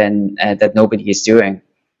neglected and that nobody is doing?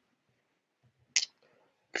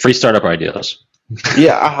 Free startup ideas.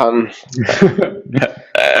 Yeah.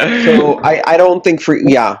 So I don't think free.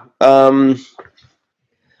 Yeah.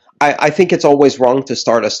 I think it's always wrong to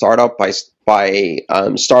start a startup by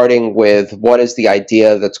starting with what is the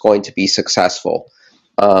idea that's going to be successful.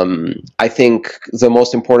 I think the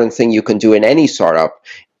most important thing you can do in any startup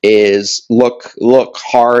is look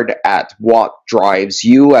hard at what drives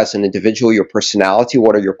you as an individual, your personality,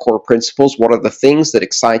 what are your core principles, what are the things that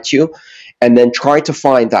excite you, and then try to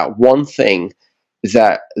find that one thing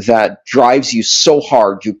that drives you so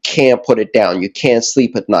hard you can't put it down, you can't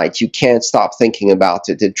sleep at night, you can't stop thinking about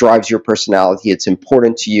it. It drives your personality, it's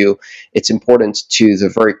important to you, it's important to the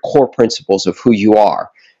very core principles of who you are,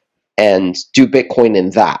 and do Bitcoin in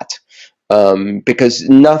that, because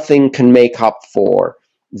nothing can make up for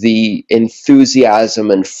the enthusiasm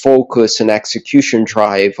and focus and execution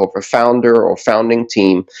drive of a founder or founding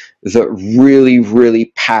team that really,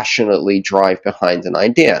 really passionately drive behind an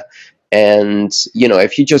idea. And,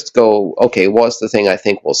 if you just go, okay, what's the thing I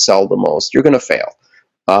think will sell the most, you're going to fail.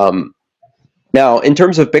 Now, in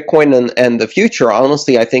terms of Bitcoin and the future,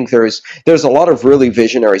 honestly, I think there's a lot of really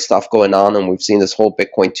visionary stuff going on, and we've seen this whole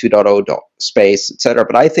Bitcoin 2.0 space, etc.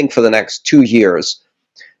 But I think for the next 2 years,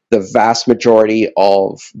 the vast majority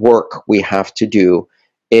of work we have to do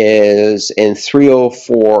is in 3 or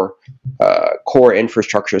 4 core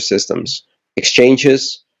infrastructure systems: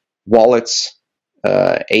 exchanges, wallets,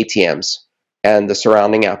 ATMs, and the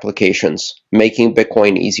surrounding applications, making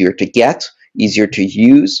Bitcoin easier to get, easier to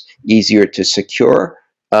use, easier to secure,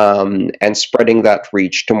 and spreading that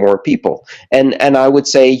reach to more people. And I would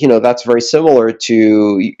say, you know, that's very similar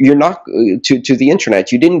to to the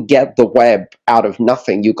internet. You didn't get the web out of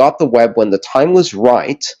nothing. You got the web when the time was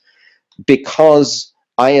right, because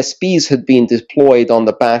ISPs had been deployed on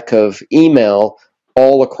the back of email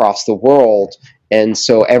all across the world, and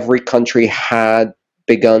so every country had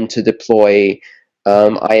begun to deploy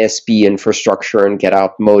ISP infrastructure and get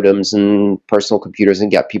out modems and personal computers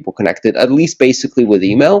and get people connected, at least basically with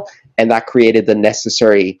email, and that created the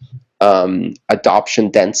necessary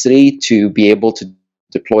adoption density to be able to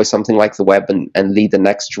deploy something like the web and lead the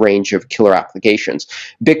next range of killer applications.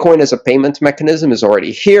 Bitcoin as a payment mechanism is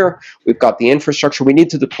already here. We've got the infrastructure. We need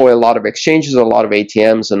to deploy a lot of exchanges, a lot of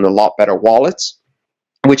ATMs, and a lot better wallets,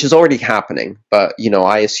 which is already happening. But, you know,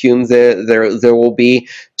 I assume there will be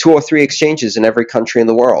 2 or 3 exchanges in every country in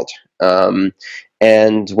the world.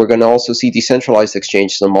 And we're going to also see decentralized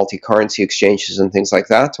exchanges and multi-currency exchanges and things like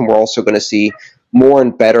that. And we're also going to see more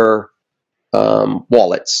and better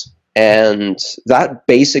wallets. And that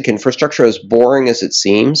basic infrastructure, as boring as it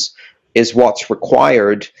seems, is what's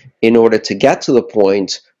required in order to get to the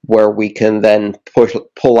point where we can then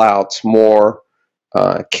pull out more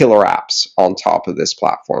killer apps on top of this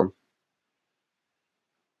platform.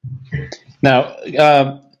 Now,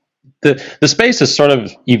 the space has sort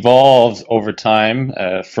of evolved over time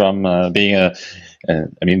from being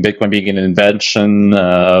Bitcoin being an invention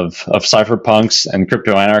of cypherpunks and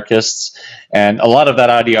crypto anarchists, and a lot of that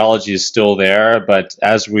ideology is still there. But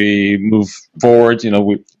as we move forward, you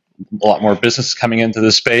know, a lot more business coming into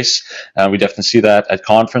this space. We definitely see that at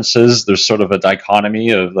conferences. There's sort of a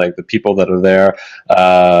dichotomy of like the people that are there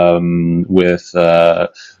with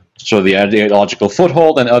sort of the ideological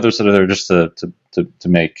foothold, and others that are there just to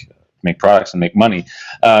make products and make money.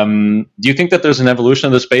 Do you think that there's an evolution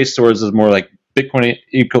of the space towards more like Bitcoin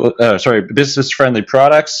business-friendly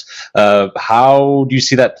products? How do you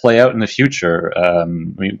see that play out in the future?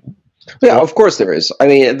 Yeah, of course there is. I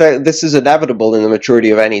mean, this is inevitable in the maturity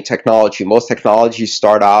of any technology. Most technologies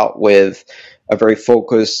start out with a very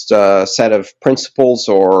focused set of principles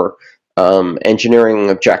or engineering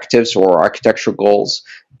objectives or architectural goals.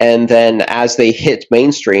 And then as they hit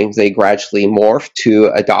mainstream, they gradually morph to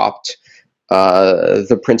adopt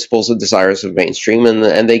the principles and desires of mainstream,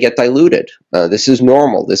 and they get diluted. This is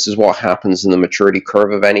normal. This is what happens in the maturity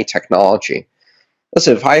curve of any technology.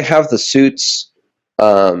 Listen, if I have the suits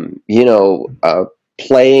playing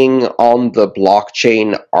on the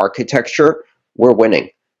blockchain architecture, we're winning.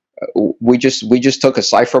 We just took a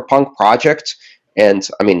cypherpunk project, and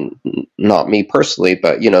I mean, not me personally,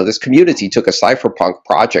 but, you know, this community took a cypherpunk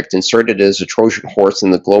project, inserted it as a Trojan horse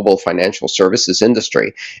in the global financial services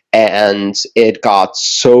industry, and it got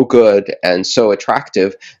so good and so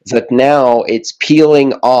attractive that now it's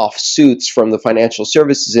peeling off suits from the financial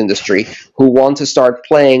services industry who want to start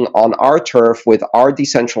playing on our turf with our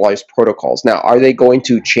decentralized protocols. Now, are they going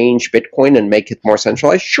to change Bitcoin and make it more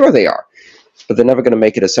centralized? Sure they are. But they're never going to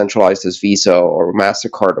make it as centralized as Visa or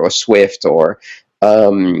MasterCard or SWIFT or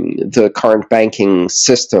the current banking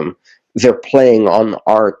system. They're playing on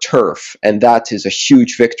our turf, and that is a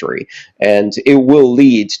huge victory. And it will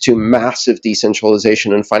lead to massive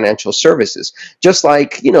decentralization in financial services. Just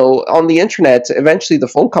like, you know, on the internet, eventually the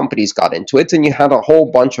phone companies got into it, and you had a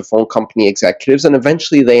whole bunch of phone company executives, and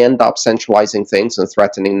eventually they end up centralizing things and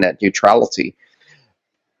threatening net neutrality.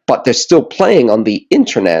 But they're still playing on the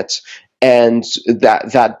internet, and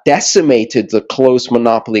that decimated the close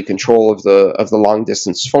monopoly control of the long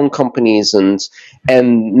distance phone companies and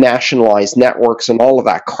nationalized networks and all of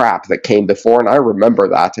that crap that came before. And I remember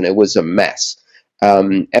that, and it was a mess.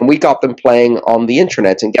 And we got them playing on the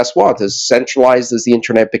internet. And guess what? As centralized as the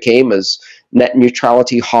internet became, as net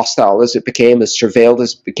neutrality hostile as it became, as surveilled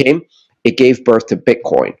as it became, it gave birth to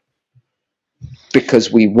Bitcoin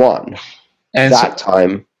because we won that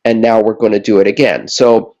time. And now we're going to do it again.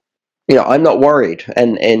 So, you know, I'm not worried.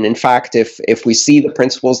 And in fact, if we see the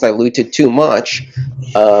principles diluted too much,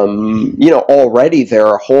 you know, already there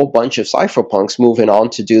are a whole bunch of cypherpunks moving on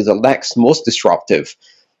to do the next most disruptive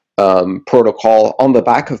protocol on the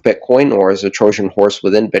back of Bitcoin or as a Trojan horse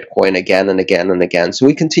within Bitcoin again and again and again. So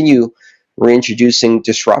we continue reintroducing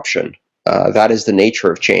disruption. That is the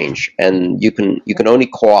nature of change, and you can only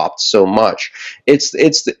co-opt so much. It's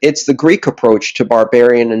the Greek approach to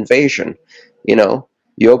barbarian invasion. You know,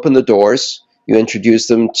 you open the doors, you introduce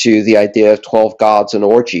them to the idea of 12 gods and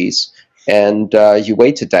orgies, and you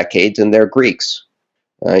wait a decade, and they're Greeks.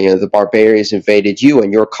 You know, the barbarians invaded you,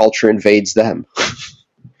 and your culture invades them.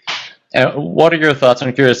 What are your thoughts?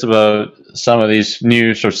 I'm curious about some of these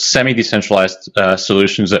new sort of semi-decentralized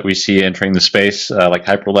solutions that we see entering the space, like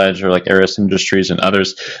Hyperledge or like Ares Industries and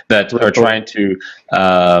others that are trying to.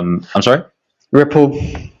 I'm sorry.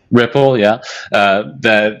 Ripple, yeah,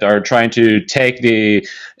 that are trying to take the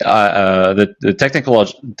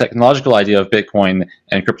technological idea of Bitcoin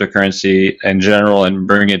and cryptocurrency in general and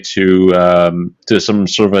bring it to some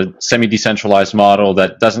sort of a semi-decentralized model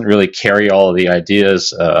that doesn't really carry all of the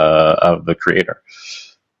ideas of the creator.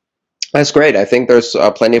 That's great. I think there's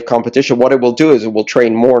plenty of competition. What it will do is it will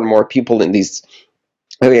train more and more people in these.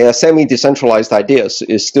 I mean, a semi-decentralized idea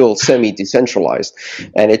is still semi-decentralized,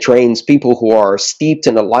 and it trains people who are steeped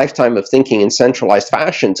in a lifetime of thinking in centralized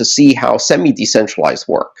fashion to see how semi-decentralized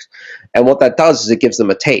works. And what that does is it gives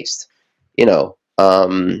them a taste, you know.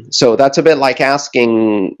 So that's a bit like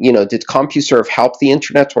asking, you know, did CompuServe help the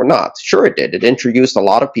internet or not? Sure, it did. It introduced a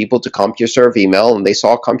lot of people to CompuServe email, and they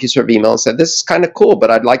saw CompuServe email and said, this is kind of cool,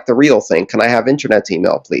 but I'd like the real thing. Can I have internet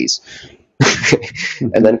email, please?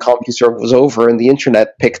 And then CompuServe was over and the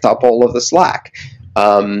internet picked up all of the slack.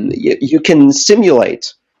 You can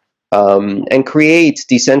simulate and create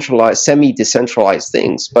decentralized, semi-decentralized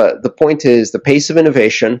things, but the point is the pace of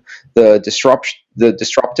innovation, the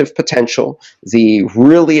disruptive potential, the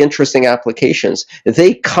really interesting applications,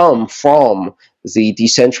 they come from the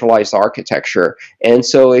decentralized architecture. And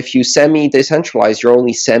so if you semi-decentralize, you're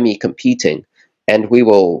only semi-competing, and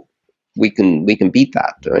we can beat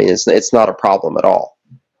that. I mean, it's not a problem at all.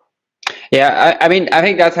 Yeah, I mean, I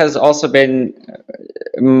think that has also been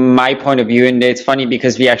my point of view, and it's funny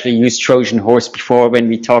because we actually used Trojan horse before when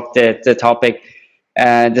we talked discussed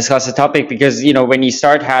the topic, because, you know, when you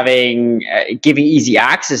start having giving easy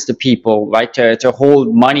access to people, right, to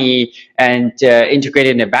hold money and integrate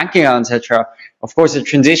it in a bank account, etc. Of course, the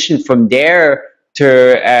transition from there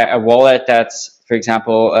to a wallet that's, for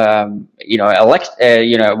example, a wallet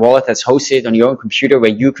that's hosted on your own computer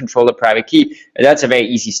where you control the private key. That's a very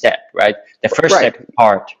easy step, right? The first step is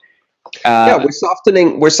hard. Yeah,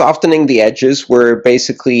 we're softening the edges. We're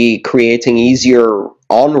basically creating easier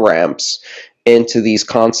on-ramps into these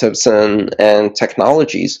concepts and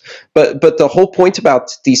technologies. But the whole point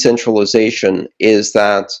about decentralization is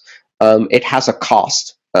that it has a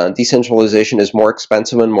cost. Decentralization is more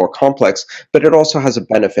expensive and more complex, but it also has a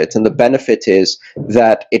benefit, and the benefit is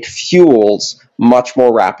that it fuels much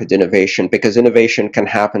more rapid innovation, because innovation can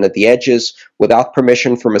happen at the edges without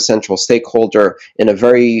permission from a central stakeholder in a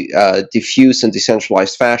very diffuse and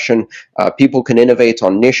decentralized fashion. People can innovate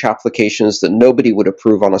on niche applications that nobody would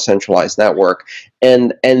approve on a centralized network,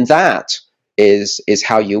 and that is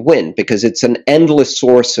how you win, because it's an endless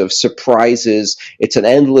source of surprises, it's an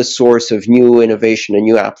endless source of new innovation and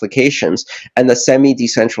new applications, and the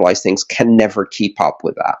semi-decentralized things can never keep up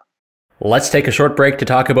with that. Let's take a short break to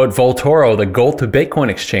talk about Vaultoro, the gold to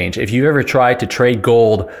Bitcoin exchange. If you've ever tried to trade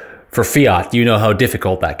gold for fiat, you know how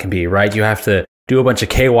difficult that can be, right? You have to do a bunch of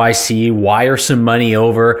KYC, wire some money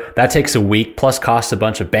over. That takes a week, plus costs a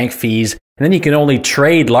bunch of bank fees. And then you can only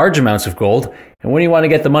trade large amounts of gold. And when you want to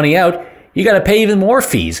get the money out, you got to pay even more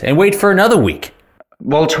fees and wait for another week.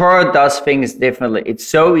 Vaultoro does things differently. It's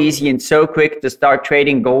so easy and so quick to start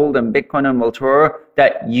trading gold and Bitcoin on Vaultoro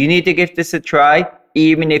that you need to give this a try,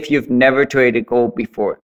 even if you've never traded gold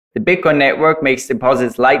before. The Bitcoin network makes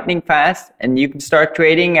deposits lightning fast, and you can start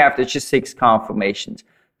trading after just 6 confirmations.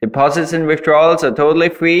 Deposits and withdrawals are totally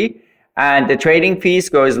free, and the trading fees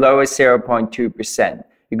go as low as 0.2%.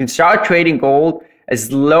 You can start trading gold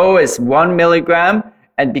as low as 1 milligram,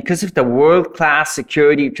 and because of the world-class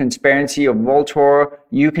security transparency of Vaultoro,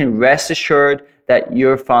 you can rest assured that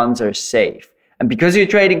your funds are safe. And because you're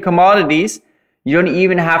trading commodities, you don't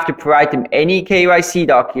even have to provide them any KYC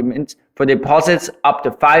documents for deposits up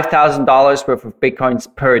to $5,000 worth of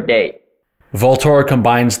Bitcoins per day. Vaultoro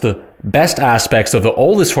combines the best aspects of the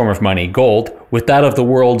oldest form of money, gold, with that of the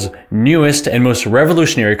world's newest and most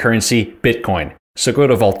revolutionary currency, Bitcoin. So go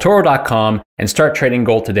to Vaultoro.com and start trading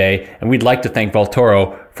gold today. And we'd like to thank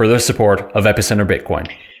Vaultoro for their support of Epicenter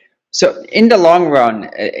Bitcoin. So in the long run,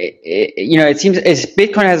 it seems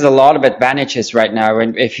Bitcoin has a lot of advantages right now.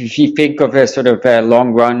 And if you think of a sort of a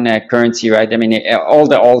long run currency, right? I mean, all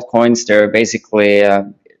the altcoins, they're basically,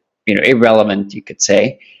 irrelevant, you could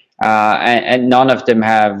say. And none of them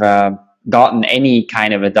have gotten any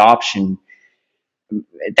kind of adoption.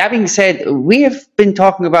 That being said, we have been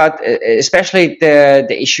talking about especially the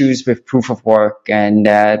issues with proof of work and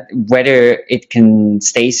whether it can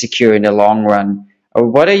stay secure in the long run.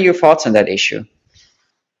 What are your thoughts on that issue?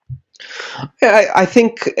 I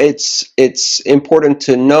think it's important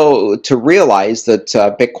to realize that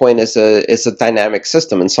Bitcoin is a dynamic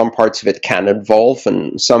system, and some parts of it can evolve,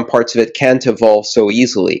 and some parts of it can't evolve so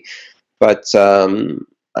easily. But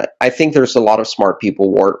I think there's a lot of smart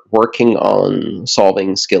people working on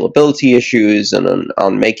solving scalability issues and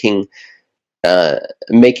on making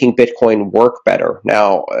Bitcoin work better.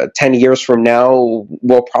 Now, 10 years from now,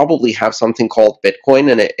 we'll probably have something called Bitcoin,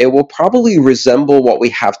 and it will probably resemble what we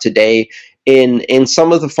have today in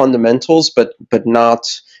some of the fundamentals, but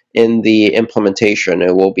not in the implementation.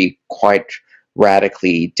 It will be quite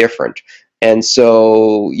radically different. And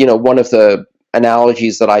so, one of the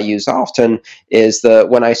analogies that I use often is that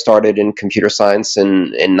when I started in computer science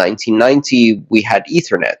in 1990, we had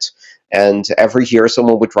Ethernet. And every year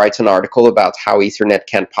someone would write an article about how Ethernet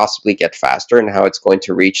can't possibly get faster and how it's going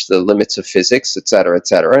to reach the limits of physics, et cetera, et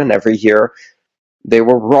cetera. And every year they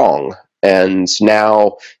were wrong. And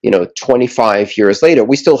now, 25 years later,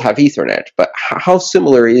 we still have Ethernet. But how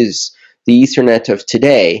similar is the Ethernet of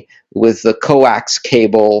today with the coax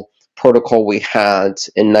cable protocol we had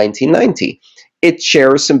in 1990? It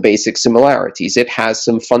shares some basic similarities. It has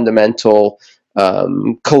some fundamental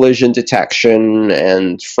collision detection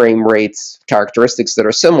and frame rate characteristics that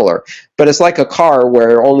are similar. But it's like a car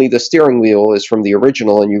where only the steering wheel is from the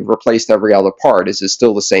original and you've replaced every other part. Is it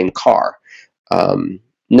still the same car?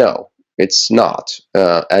 No, it's not.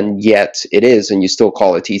 And yet it is, and you still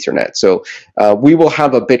call it Ethernet. So we will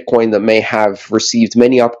have a Bitcoin that may have received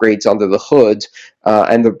many upgrades under the hood,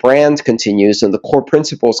 and the brand continues, and the core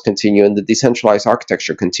principles continue, and the decentralized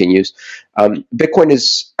architecture continues. Bitcoin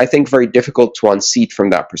is, I think, very difficult to unseat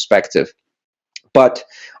from that perspective. But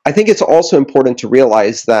I think it's also important to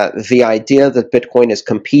realize that the idea that Bitcoin is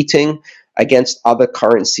competing against other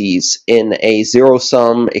currencies in a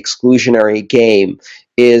zero-sum exclusionary game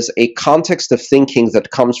is a context of thinking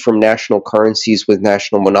that comes from national currencies with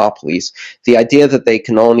national monopolies. The idea that they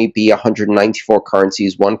can only be 194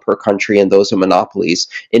 currencies, one per country, and those are monopolies,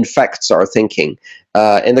 infects our thinking.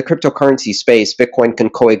 In the cryptocurrency space, Bitcoin can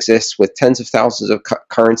coexist with tens of thousands of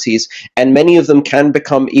currencies, and many of them can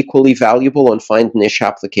become equally valuable and find niche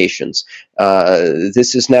applications.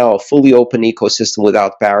 This is now a fully open ecosystem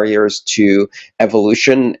without barriers to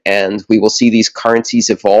evolution, and we will see these currencies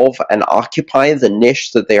evolve and occupy the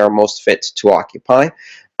niche that they are most fit to occupy.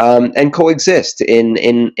 And coexist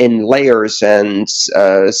in layers and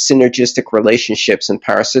synergistic relationships and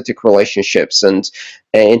parasitic relationships and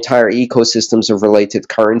entire ecosystems of related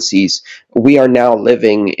currencies. We are now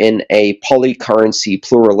living in a polycurrency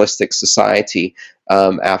pluralistic society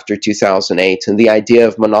after 2008, and the idea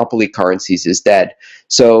of monopoly currencies is dead.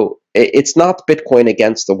 So it's not Bitcoin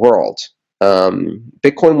against the world.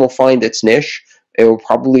 Bitcoin will find its niche. It will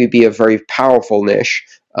probably be a very powerful niche,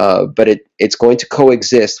 but it's going to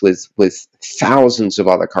coexist with thousands of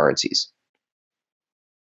other currencies.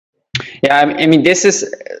 Yeah, I mean, this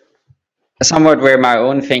is somewhat where my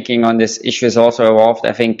own thinking on this issue is also evolved.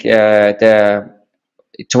 I think to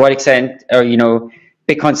what extent,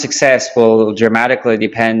 Bitcoin's success will dramatically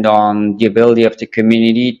depend on the ability of the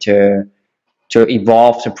community to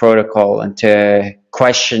evolve the protocol and to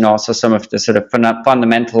question also some of the sort of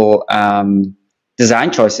fundamental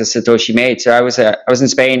design choices Satoshi made. So I was in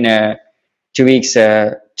Spain 2 weeks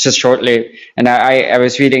just shortly, and I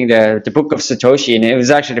was reading the book of Satoshi, and it was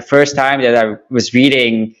actually the first time that I was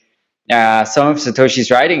reading some of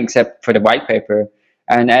Satoshi's writing, except for the white paper.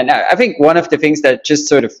 And I think one of the things that just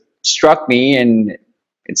sort of struck me, and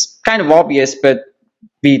it's kind of obvious, but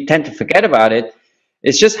we tend to forget about it,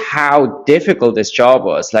 is just how difficult this job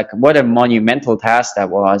was. Like, what a monumental task that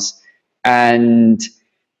was, and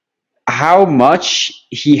how much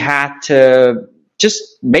he had to just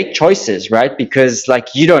make choices, right? Because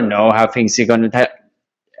you don't know how things are going to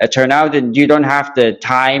turn out, and you don't have the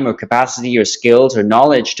time or capacity or skills or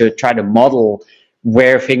knowledge to try to model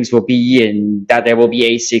where things will be, and that there will be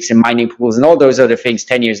ASICs and mining pools and all those other things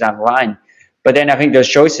 10 years down the line. But then I think those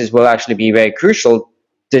choices will actually be very crucial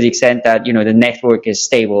to the extent that the network is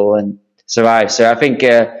stable and survives. So I think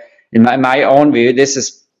in my own view, this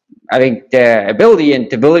is, I think, the ability and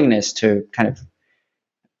the willingness to kind of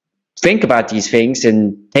think about these things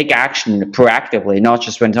and take action proactively, not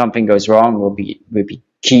just when something goes wrong, will be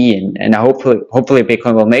key. And hopefully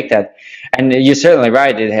Bitcoin will make that. And you're certainly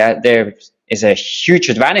right. There is a huge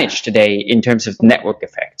advantage today in terms of network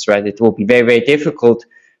effects, right? It will be very, very difficult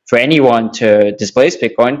for anyone to displace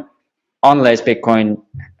Bitcoin unless Bitcoin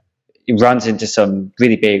runs into some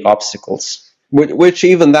really big obstacles. Which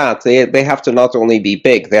even that, they have to not only be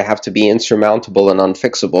big, they have to be insurmountable and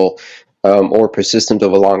unfixable. or persistent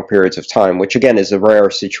over long periods of time, which again is a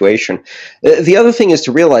rare situation. The other thing is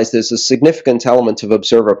to realize there's a significant element of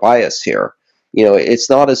observer bias here. It's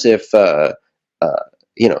not as if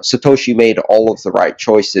Satoshi made all of the right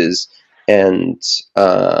choices, and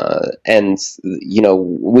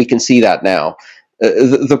we can see that now.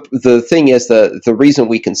 The thing is that the reason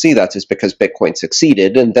we can see that is because Bitcoin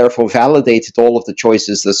succeeded and therefore validated all of the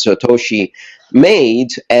choices that Satoshi made,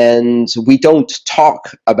 and we don't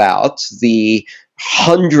talk about the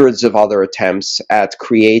hundreds of other attempts at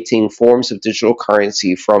creating forms of digital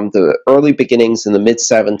currency from the early beginnings in the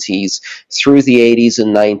mid-70s through the 80s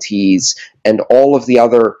and 90s, and all of the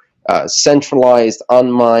other centralized,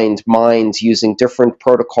 unmined mines using different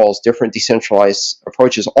protocols, different decentralized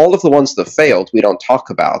approaches. All of the ones that failed, we don't talk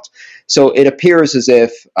about. So it appears as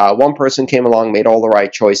if one person came along, made all the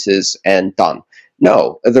right choices, and done.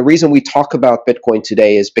 No, the reason we talk about Bitcoin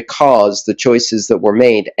today is because the choices that were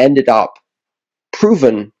made ended up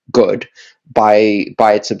proven good by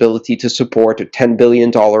its ability to support a $10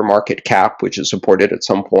 billion market cap, which is supported at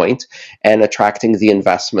some point, and attracting the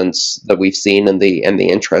investments that we've seen and the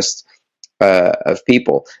interest of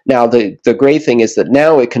people. Now, the great thing is that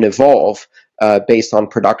now it can evolve based on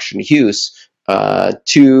production use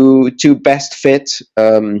to best fit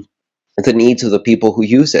the needs of the people who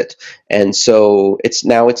use it. And so it's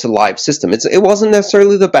a live system. It wasn't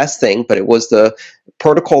necessarily the best thing, but it was the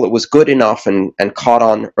protocol that was good enough and caught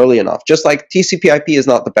on early enough. Just like TCP/IP is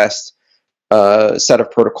not the best set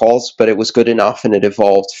of protocols, but it was good enough and it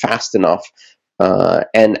evolved fast enough.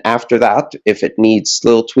 And after that, if it needs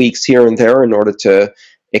little tweaks here and there in order to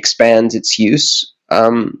expand its use,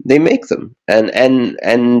 they make them.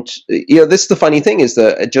 And this is the funny thing, is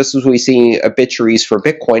that just as we see obituaries for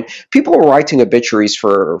Bitcoin, people were writing obituaries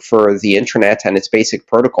for the internet and its basic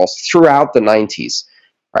protocols throughout the 90s,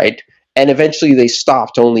 right? And eventually they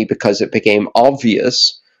stopped only because it became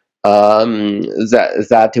obvious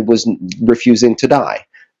that it was refusing to die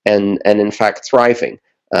and in fact thriving.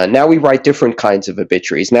 Now we write different kinds of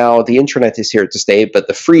obituaries. Now the internet is here to stay, but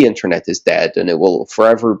the free internet is dead, and it will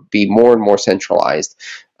forever be more and more centralized.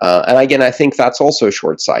 And again, I think that's also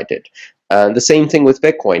short-sighted. The same thing with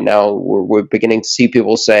Bitcoin. Now we're beginning to see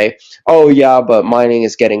people say, oh yeah, but mining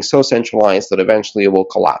is getting so centralized that eventually it will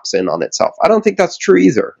collapse in on itself. I don't think that's true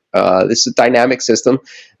either. This is a dynamic system.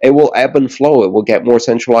 It will ebb and flow. It will get more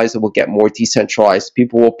centralized. It will get more decentralized.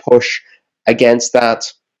 People will push against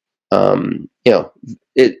that.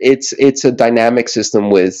 It's a dynamic system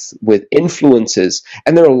with influences,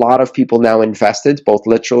 and there are a lot of people now invested, both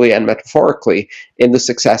literally and metaphorically, in the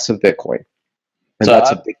success of Bitcoin, and so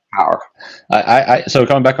that's a big power. So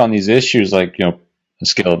coming back on these issues, like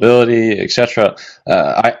scalability, etc.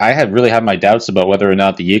 I had really had my doubts about whether or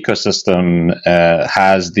not the ecosystem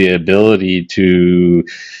has the ability to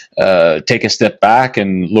take a step back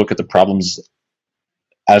and look at the problems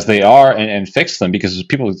as they are and fix them, because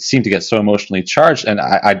people seem to get so emotionally charged. And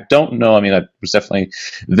I don't know, I mean, I was definitely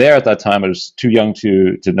there at that time. I was too young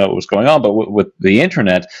to know what was going on. But with the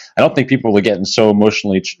internet, I don't think people were getting so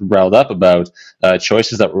emotionally riled up about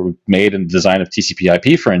choices that were made in the design of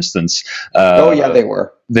TCP/IP, for instance. Oh, yeah, they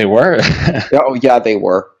were. They were? Oh, yeah, they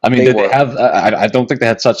were. I mean, they have, I don't think they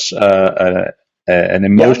had such an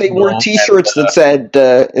emotional. Yeah, they wore T-shirts that said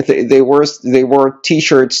they wore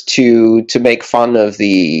T-shirts to make fun of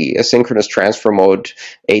the asynchronous transfer mode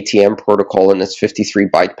ATM protocol and its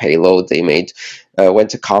 53-byte payload. They went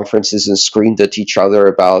to conferences and screamed at each other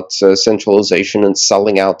about centralization and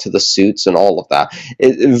selling out to the suits and all of that.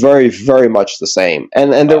 Very, very much the same.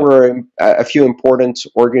 And there were a few important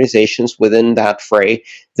organizations within that fray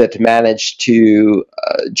that managed to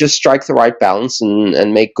just strike the right balance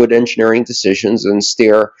and make good engineering decisions and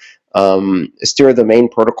steer the main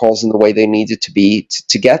protocols in the way they needed to be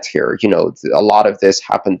to get here. A lot of this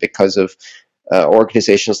happened because of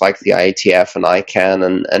organizations like the IETF and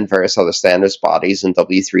ICANN and various other standards bodies and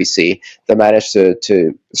W3C that managed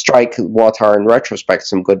to strike what are in retrospect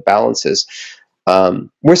some good balances.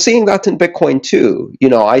 We're seeing that in Bitcoin too.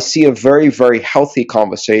 I see a very, very healthy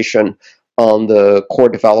conversation on the core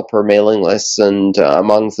developer mailing lists and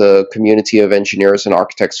among the community of engineers and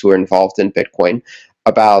architects who are involved in Bitcoin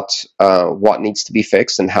about what needs to be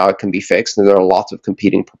fixed and how it can be fixed. And there are lots of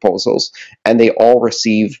competing proposals, and they all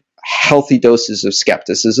receive healthy doses of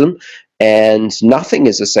skepticism, and nothing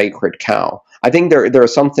is a sacred cow. I think there are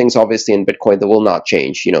some things obviously in Bitcoin that will not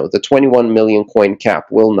change. The 21 million coin cap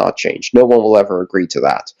will not change. No one will ever agree to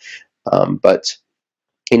that. But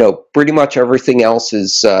pretty much everything else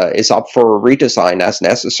is up for redesign as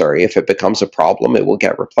necessary. If it becomes a problem, it will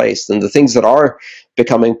get replaced. And the things that are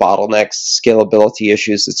becoming bottlenecks, scalability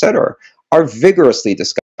issues, etc., are vigorously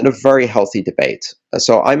discussed and a very healthy debate.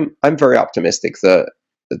 So I'm very optimistic that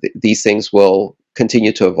these things will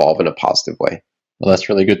continue to evolve in a positive way. Well, that's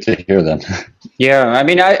really good to hear then. Yeah, I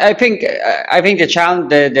mean, I think the challenge,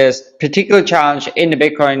 the particular challenge in the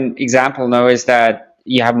Bitcoin example now is that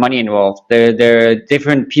you have money involved. There are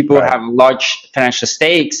different people who have large financial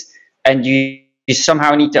stakes, and you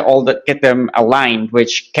somehow need to get them aligned,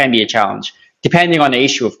 which can be a challenge, depending on the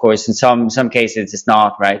issue, of course. In some cases, it's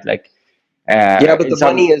not, right? Like, yeah, but the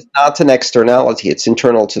money is not an externality. It's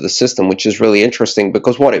internal to the system, which is really interesting,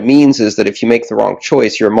 because what it means is that if you make the wrong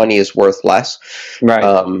choice, your money is worth less,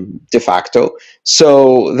 right, de facto.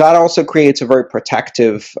 So that also creates a very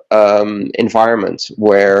protective environment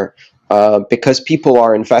where, because people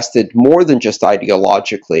are invested more than just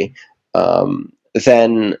ideologically,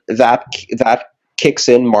 then that kicks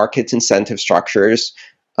in market incentive structures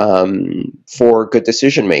for good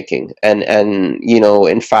decision making, and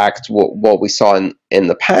in fact, what we saw in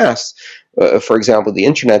the past, for example, the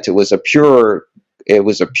internet, it was a pure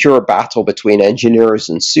battle between engineers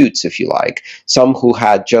and suits, if you like. Some who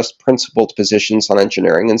had just principled positions on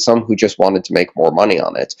engineering, and some who just wanted to make more money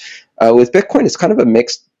on it. With Bitcoin, it's kind of a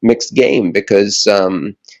mixed game, because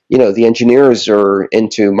the engineers are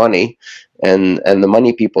into money, and the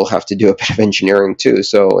money people have to do a bit of engineering too.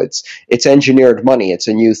 So it's engineered money. It's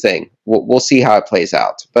a new thing. We'll see how it plays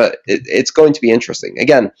out, but it's going to be interesting.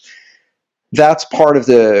 Again, that's part of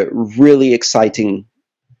the really exciting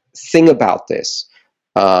thing about this,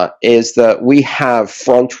 is that we have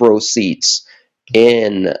front row seats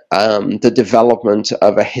in the development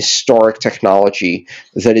of a historic technology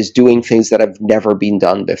that is doing things that have never been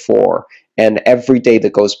done before. And every day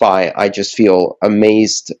that goes by, I just feel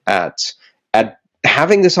amazed at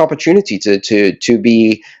having this opportunity to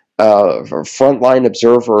be a frontline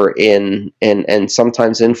observer and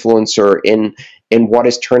sometimes influencer in what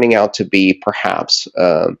is turning out to be perhaps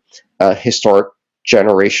a historic,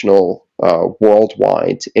 generational,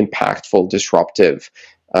 worldwide, impactful, disruptive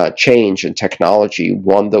change in technology,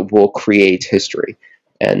 one that will create history,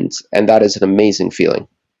 and that is an amazing feeling.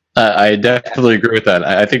 I definitely agree with that.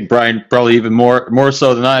 I think Brian probably even more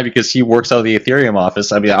so than I, because he works out of the Ethereum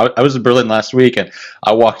office. I mean, I was in Berlin last week, and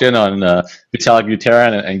I walked in on Vitalik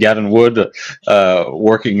Buterin and Gavin Wood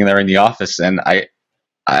working there in the office, and I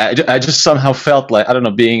just somehow felt like, I don't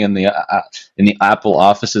know, being in the Apple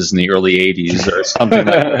offices in the early 80s or something.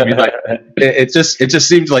 I mean, like, it just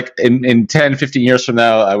seemed like in 10, 15 years from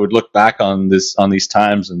now, I would look back on these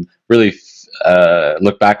times and really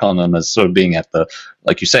look back on them as sort of being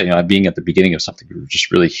like you said, being at the beginning of something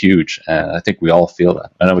just really huge. And I think we all feel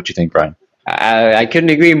that. I don't know what you think, Brian. I couldn't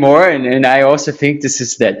agree more, and I also think this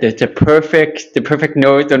is the perfect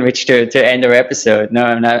note on which to end our episode. No,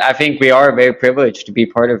 and I think we are very privileged to be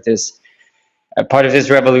part of this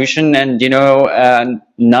revolution, and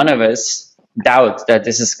none of us doubt that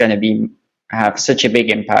this is going to have such a big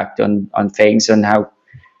impact on things, and how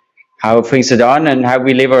things are done and how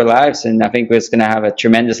we live our lives. And I think it's going to have a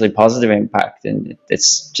tremendously positive impact, and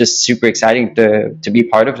it's just super exciting to be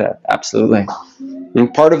part of that. Absolutely.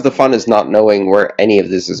 And part of the fun is not knowing where any of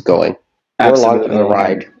this is going. Absolutely. We're along for the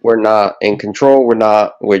ride. We're not in control.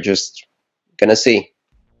 We're just going to see.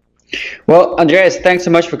 Well, Andreas, thanks so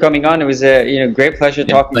much for coming on. It was a great pleasure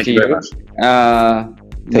talking to you.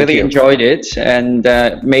 Really enjoyed it. And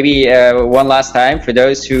maybe one last time, for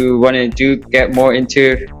those who want to get more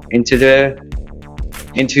into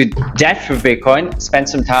depth with Bitcoin, spend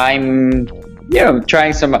some time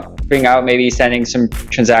trying something out, maybe sending some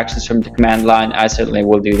transactions from the command line. I certainly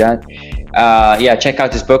will do that. Check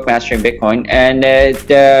out this book, Mastering Bitcoin, and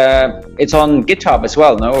it's on GitHub as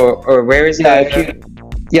well, no? Or where is it?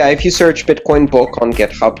 If you search Bitcoin book on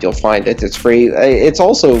GitHub, you'll find it. It's free. It's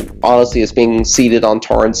also, honestly, it's being seeded on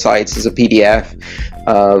torrent sites as a PDF.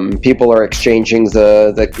 People are exchanging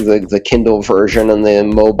the Kindle version and the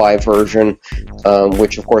mobile version,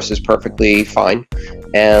 which of course is perfectly fine.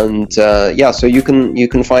 And so you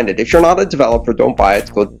can find it. If you're not a developer, don't buy it.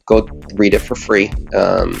 Go read it for free.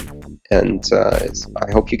 I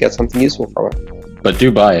hope you get something useful from it. But do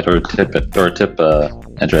buy it, or tip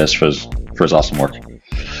Andreas for his awesome work.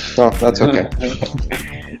 Oh, that's okay.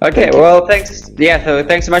 Okay, well, thanks. Yeah, so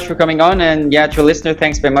thanks so much for coming on, and to a listener,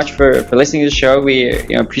 thanks very much for listening to the show. We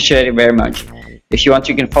appreciate it very much. If you want,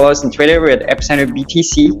 you can follow us on Twitter. We're at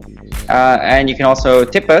EB77BTC, and you can also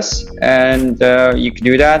tip us, and you can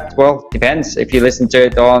do that. Well, depends. If you listen to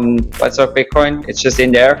it on Let's Talk Bitcoin, it's just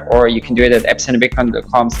in there, or you can do it at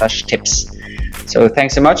epicenterbitcoin.com/tips. So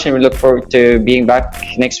thanks so much, and we look forward to being back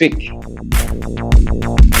next week.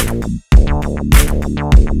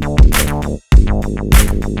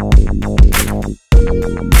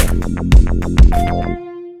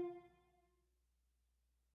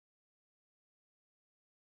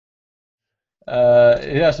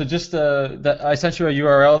 yeah. So just I sent you a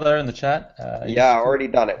URL there in the chat. Yeah, already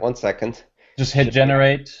done it. 1 second. Just hit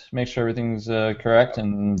generate, make sure everything's correct,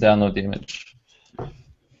 and download the image.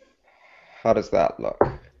 How does that look?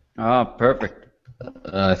 Oh, perfect.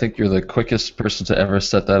 I think you're the quickest person to ever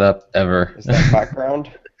set that up ever. Is that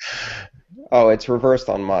background? Oh, it's reversed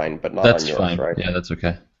on mine, but not That's on yours, fine. right? Yeah, that's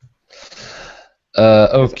okay.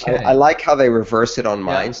 Okay. I like how they reverse it on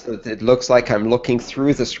mine, so that it looks like I'm looking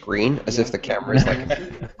through the screen, as if the camera is like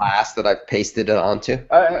a glass that I've pasted it onto.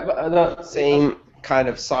 Same kind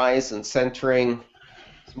of size and centering.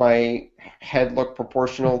 Does my head look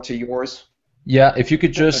proportional to yours? Yeah, if you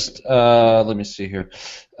could just let me see here.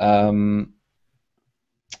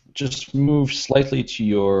 Just move slightly to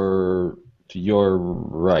your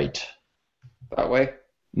right. That way?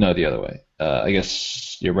 No, the other way. I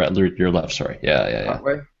guess your right, your left. Sorry. Yeah. That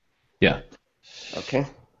way? Yeah. Okay.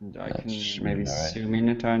 I can That's maybe all right. zoom in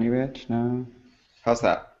a tiny bit now. How's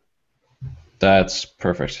that? That's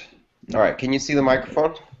perfect. All right. Can you see the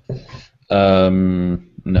microphone?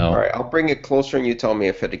 No. All right. I'll bring it closer, and you tell me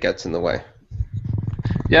if it gets in the way.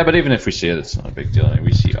 Yeah, but even if we see it, it's not a big deal. I mean,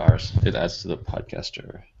 we see ours. It adds to the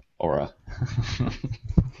podcaster aura.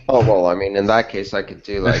 Oh well, I mean, in that case, I could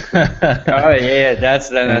do like. Oh yeah, that's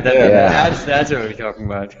what we're talking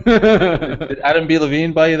about. Did Adam B.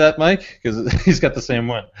 Levine buy you that mic? Because he's got the same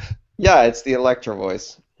one. Yeah, it's the Electro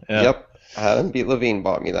voice. Yeah. Yep. Adam B. Levine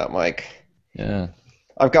bought me that mic. Yeah.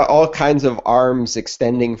 I've got all kinds of arms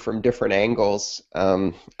extending from different angles.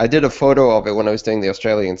 I did a photo of it when I was doing the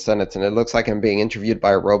Australian Senate, and it looks like I'm being interviewed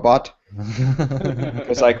by a robot.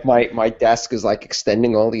 Because like my desk is like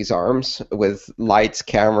extending all these arms with lights,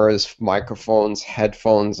 cameras, microphones,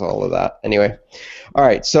 headphones, all of that. Anyway, all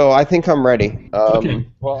right. So I think I'm ready. Okay.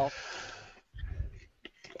 Well.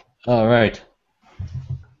 All right.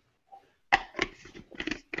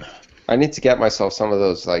 I need to get myself some of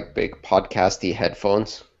those like big podcasty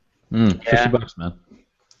headphones. $50, man.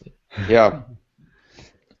 Yeah.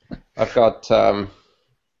 I've got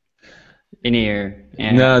In-ear.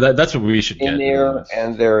 Yeah. No, that's what we should get. in ear,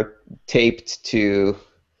 and they're taped to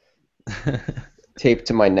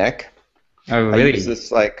my neck. Oh I really? use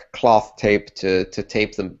this like cloth tape to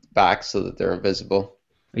tape them back so that they're invisible.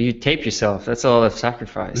 You tape yourself. That's a lot of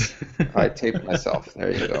sacrifice. I tape myself.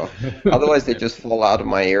 There you go. Otherwise, they just fall out of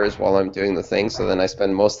my ears while I'm doing the thing. So then I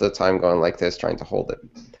spend most of the time going like this, trying to hold it.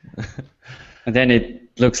 And then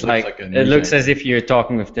it looks like a it looks as if you're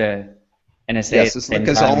talking with the NSA. Yes, it's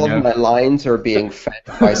because all of my lines are being fed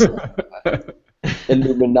by some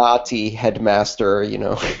Illuminati headmaster, you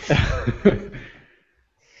know.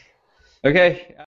 Okay.